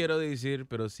no lo quiero decir,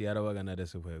 pero Seattle va a ganar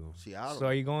ese juego. Seattle. So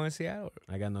are you going to Seattle?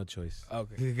 I got no choice.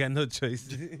 Okay. I got no choice.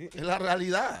 Es la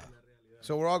realidad.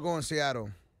 So we're all going Seattle.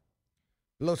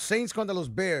 Los Saints contra los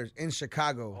Bears in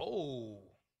Chicago. Oh,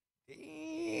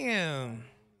 damn.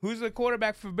 Who's the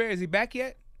quarterback for Bears? Is he back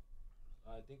yet?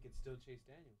 I think it's still Chase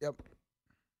Daniel. Yep.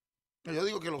 Yo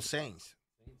digo que los Saints.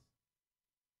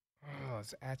 Oh,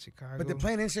 it's at Chicago. But they're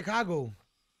playing in Chicago.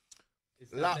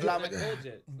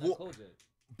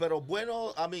 Pero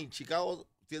bueno, Chicago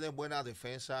tiene buena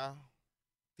defensa.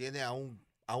 Tiene a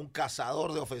un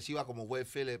cazador de ofensiva como Wade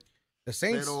Phillips. The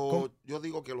Saints. Pero yo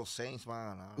digo que los Saints van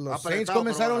a ganar. Los Saints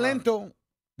comenzaron lento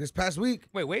this past week.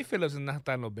 Wait, Wade Phillips no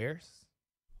está en los Bears.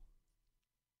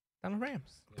 Está en los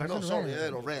Rams. Perdón,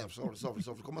 los Rams. Sorry.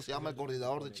 ¿Cómo se llama el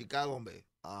coordinador de Chicago, hombre?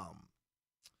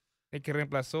 El que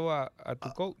reemplazó a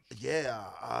tu coach.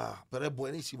 Yeah, pero es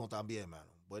buenísimo también,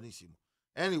 mano. Buenísimo.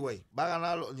 Anyway, va a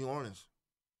ganar los New Orleans.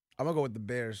 I'm going to go with the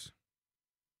Bears.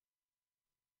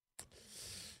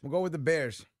 We'll go with the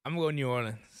Bears. I'm going to go New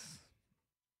Orleans.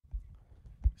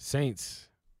 Saints.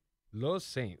 Los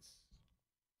Saints.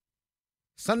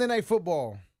 Sunday Night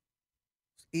Football.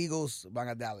 Eagles van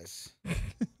a Dallas.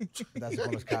 That's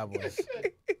con los Cowboys.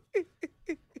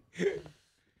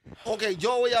 Ok,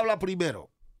 yo voy a hablar primero.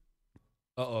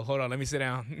 Hold on, let me sit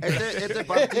down. Este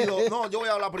partido, no, yo voy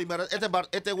a hablar primero.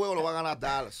 Este juego lo va a ganar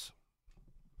Dallas.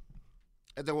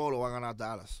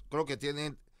 Creo que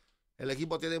el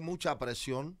equipo tiene mucha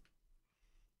presión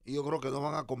y yo creo que no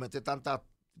van a cometer tanta,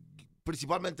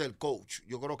 principalmente el coach.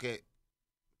 Yo creo que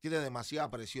tiene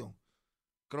demasiada presión.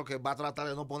 Creo que va a tratar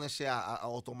de no ponerse a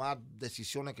tomar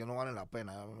decisiones que no valen la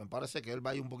pena. Me parece que él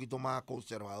va a ir un poquito más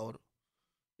conservador.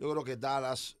 Yo creo que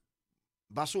Dallas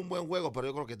va a ser un buen juego, pero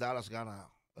yo creo que Dallas gana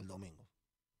el domingo.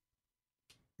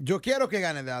 Yo quiero que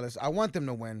gane Dallas. I want them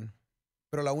to win.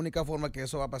 Pero la única forma que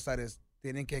eso va a pasar es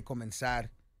tienen que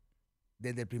comenzar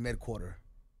desde el primer quarter.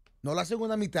 No la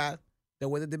segunda mitad, the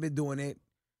way that they've been doing it.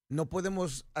 No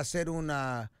podemos hacer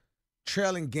una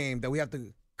trailing game that we have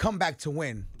to come back to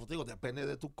win. Pues digo, depende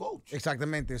de tu coach.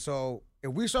 Exactamente. So,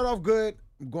 if we start off good,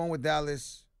 I'm going with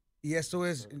Dallas. Y esto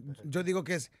es, yo digo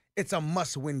que it's a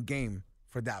must-win game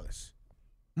for Dallas.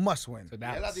 Must win. So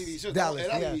Es la división, Dallas,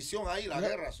 división ahí, la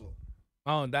guerra.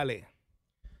 Oh, dale.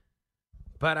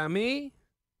 Para mí,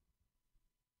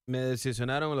 me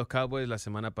decepcionaron los Cowboys la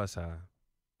semana pasada.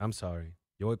 I'm sorry.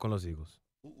 Yo voy con los Eagles.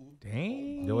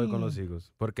 Dang. Yo voy con los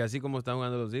Eagles. Porque así como están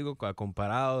jugando los Eagles,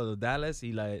 comparado a los Dallas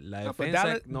y la defensa,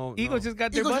 Dallas, Eagles just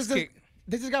got their Eagles bus kicked.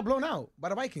 They just got blown out by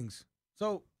the Vikings.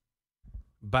 So,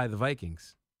 by the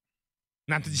Vikings.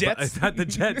 Not the Jets. Not the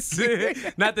Jets.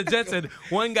 Not the Jets. And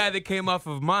one guy that came off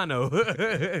of mono.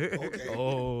 Okay.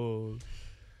 Oh.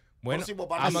 Bueno, Próximo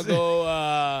I'm partido.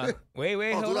 going to go...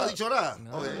 wait, ¿Tú hold no has up. dicho nada?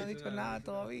 No, Okay. no he dicho nada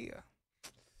todavía.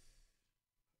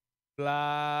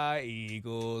 Fly,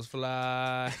 Eagles,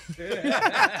 fly.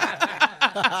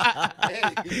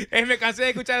 Me cansé de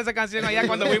escuchar esa canción allá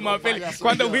cuando fuimos a Philly.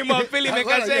 Cuando fuimos a Philly me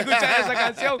cansé de escuchar esa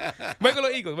canción. Voy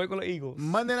con los Eagles.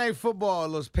 Monday Night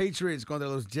Football, los Patriots contra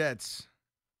los Jets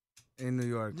in New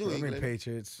York. New England.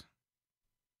 Patriots.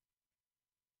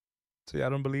 So I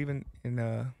don't believe in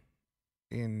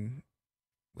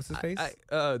what's his face?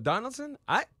 Donaldson.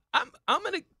 I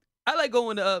like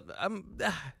going I'm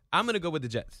gonna go with the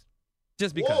Jets.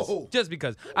 Just because. Whoa. Just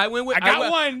because. I went with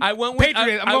one. I went with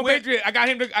Patriots. I'm going Patriots. I got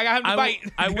him to bite.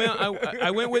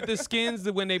 I went with the Skins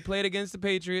when they played against the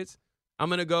Patriots. I'm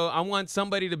gonna go. I want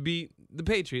somebody to beat the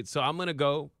Patriots, so I'm gonna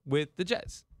go with the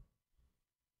Jets.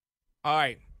 All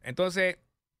right. Entonces,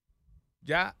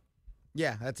 ya.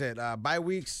 Yeah, that's it. Bye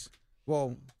weeks.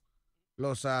 Well,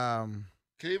 los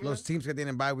teams que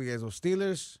tienen bye week es los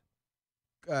Steelers,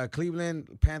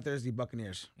 Cleveland, Panthers y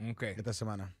Buccaneers. Okay. Esta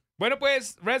semana. Bueno,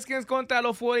 pues, Redskins contra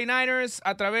los 49ers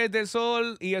a través del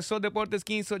Sol y el Sol Deportes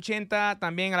 1580.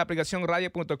 También a la aplicación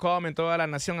radio.com en toda la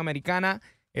nación americana.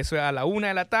 Eso es a la 1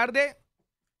 de la tarde.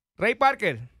 Ray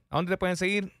Parker, ¿a dónde te pueden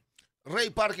seguir? Ray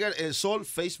Parker, El Sol,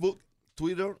 Facebook,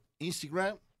 Twitter,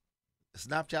 Instagram,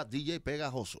 Snapchat, DJ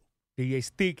Pegajoso. DJ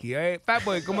Sticky.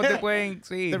 Fatboi, ¿cómo te pueden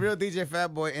seguir? The Real DJ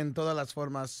Fatboi en todas las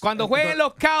formas. Cuando jueguen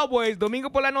los Cowboys,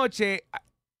 domingo por la noche.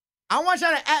 I want you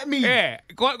to at me.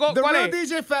 ¿Cuál The Real es?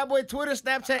 DJ Fatboi, Twitter,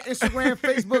 Snapchat, Instagram,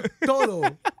 Facebook, todo.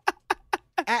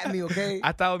 At me, okay?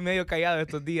 Ha estado medio callado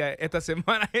estos días, esta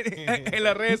semana en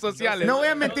las redes sociales. No voy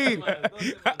a mentir.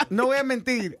 No voy a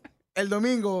mentir. El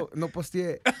domingo no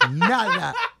posteé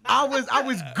nada. I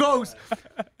was ghost.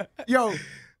 Yo,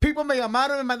 people me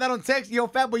llamaron, me mandaron text. Yo,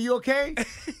 Fatboi, you okay?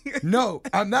 No,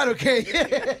 I'm not okay.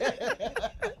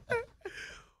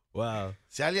 Wow.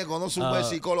 Si alguien conoce un buen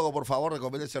psicólogo, por favor,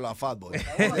 recomiéndeselo a Fatboi.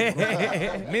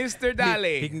 Mr.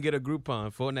 Dale. He can get a Groupon,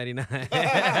 $4.99.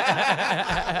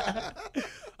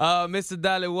 Mr.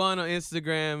 Dale 1 on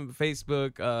Instagram,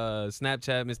 Facebook,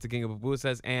 Snapchat, Mr. King of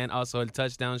Pupusas, and also El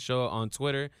Touchdown Show on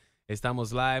Twitter.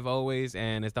 Estamos live always,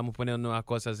 and estamos poniendo nuevas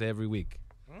cosas every week.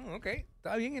 Ok,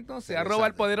 está bien entonces. Arroba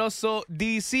el poderoso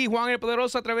DC, Juan el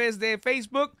Poderoso a través de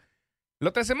Facebook. La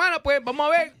otra semana, pues, vamos a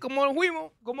ver cómo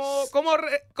fuimos,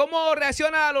 cómo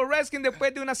reacciona a los Redskins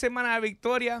después de una semana de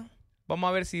victoria. Vamos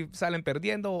a ver si salen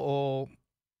perdiendo o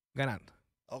ganando.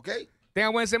 Ok.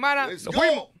 Tengan buena semana. Let's Nos go.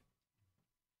 fuimos.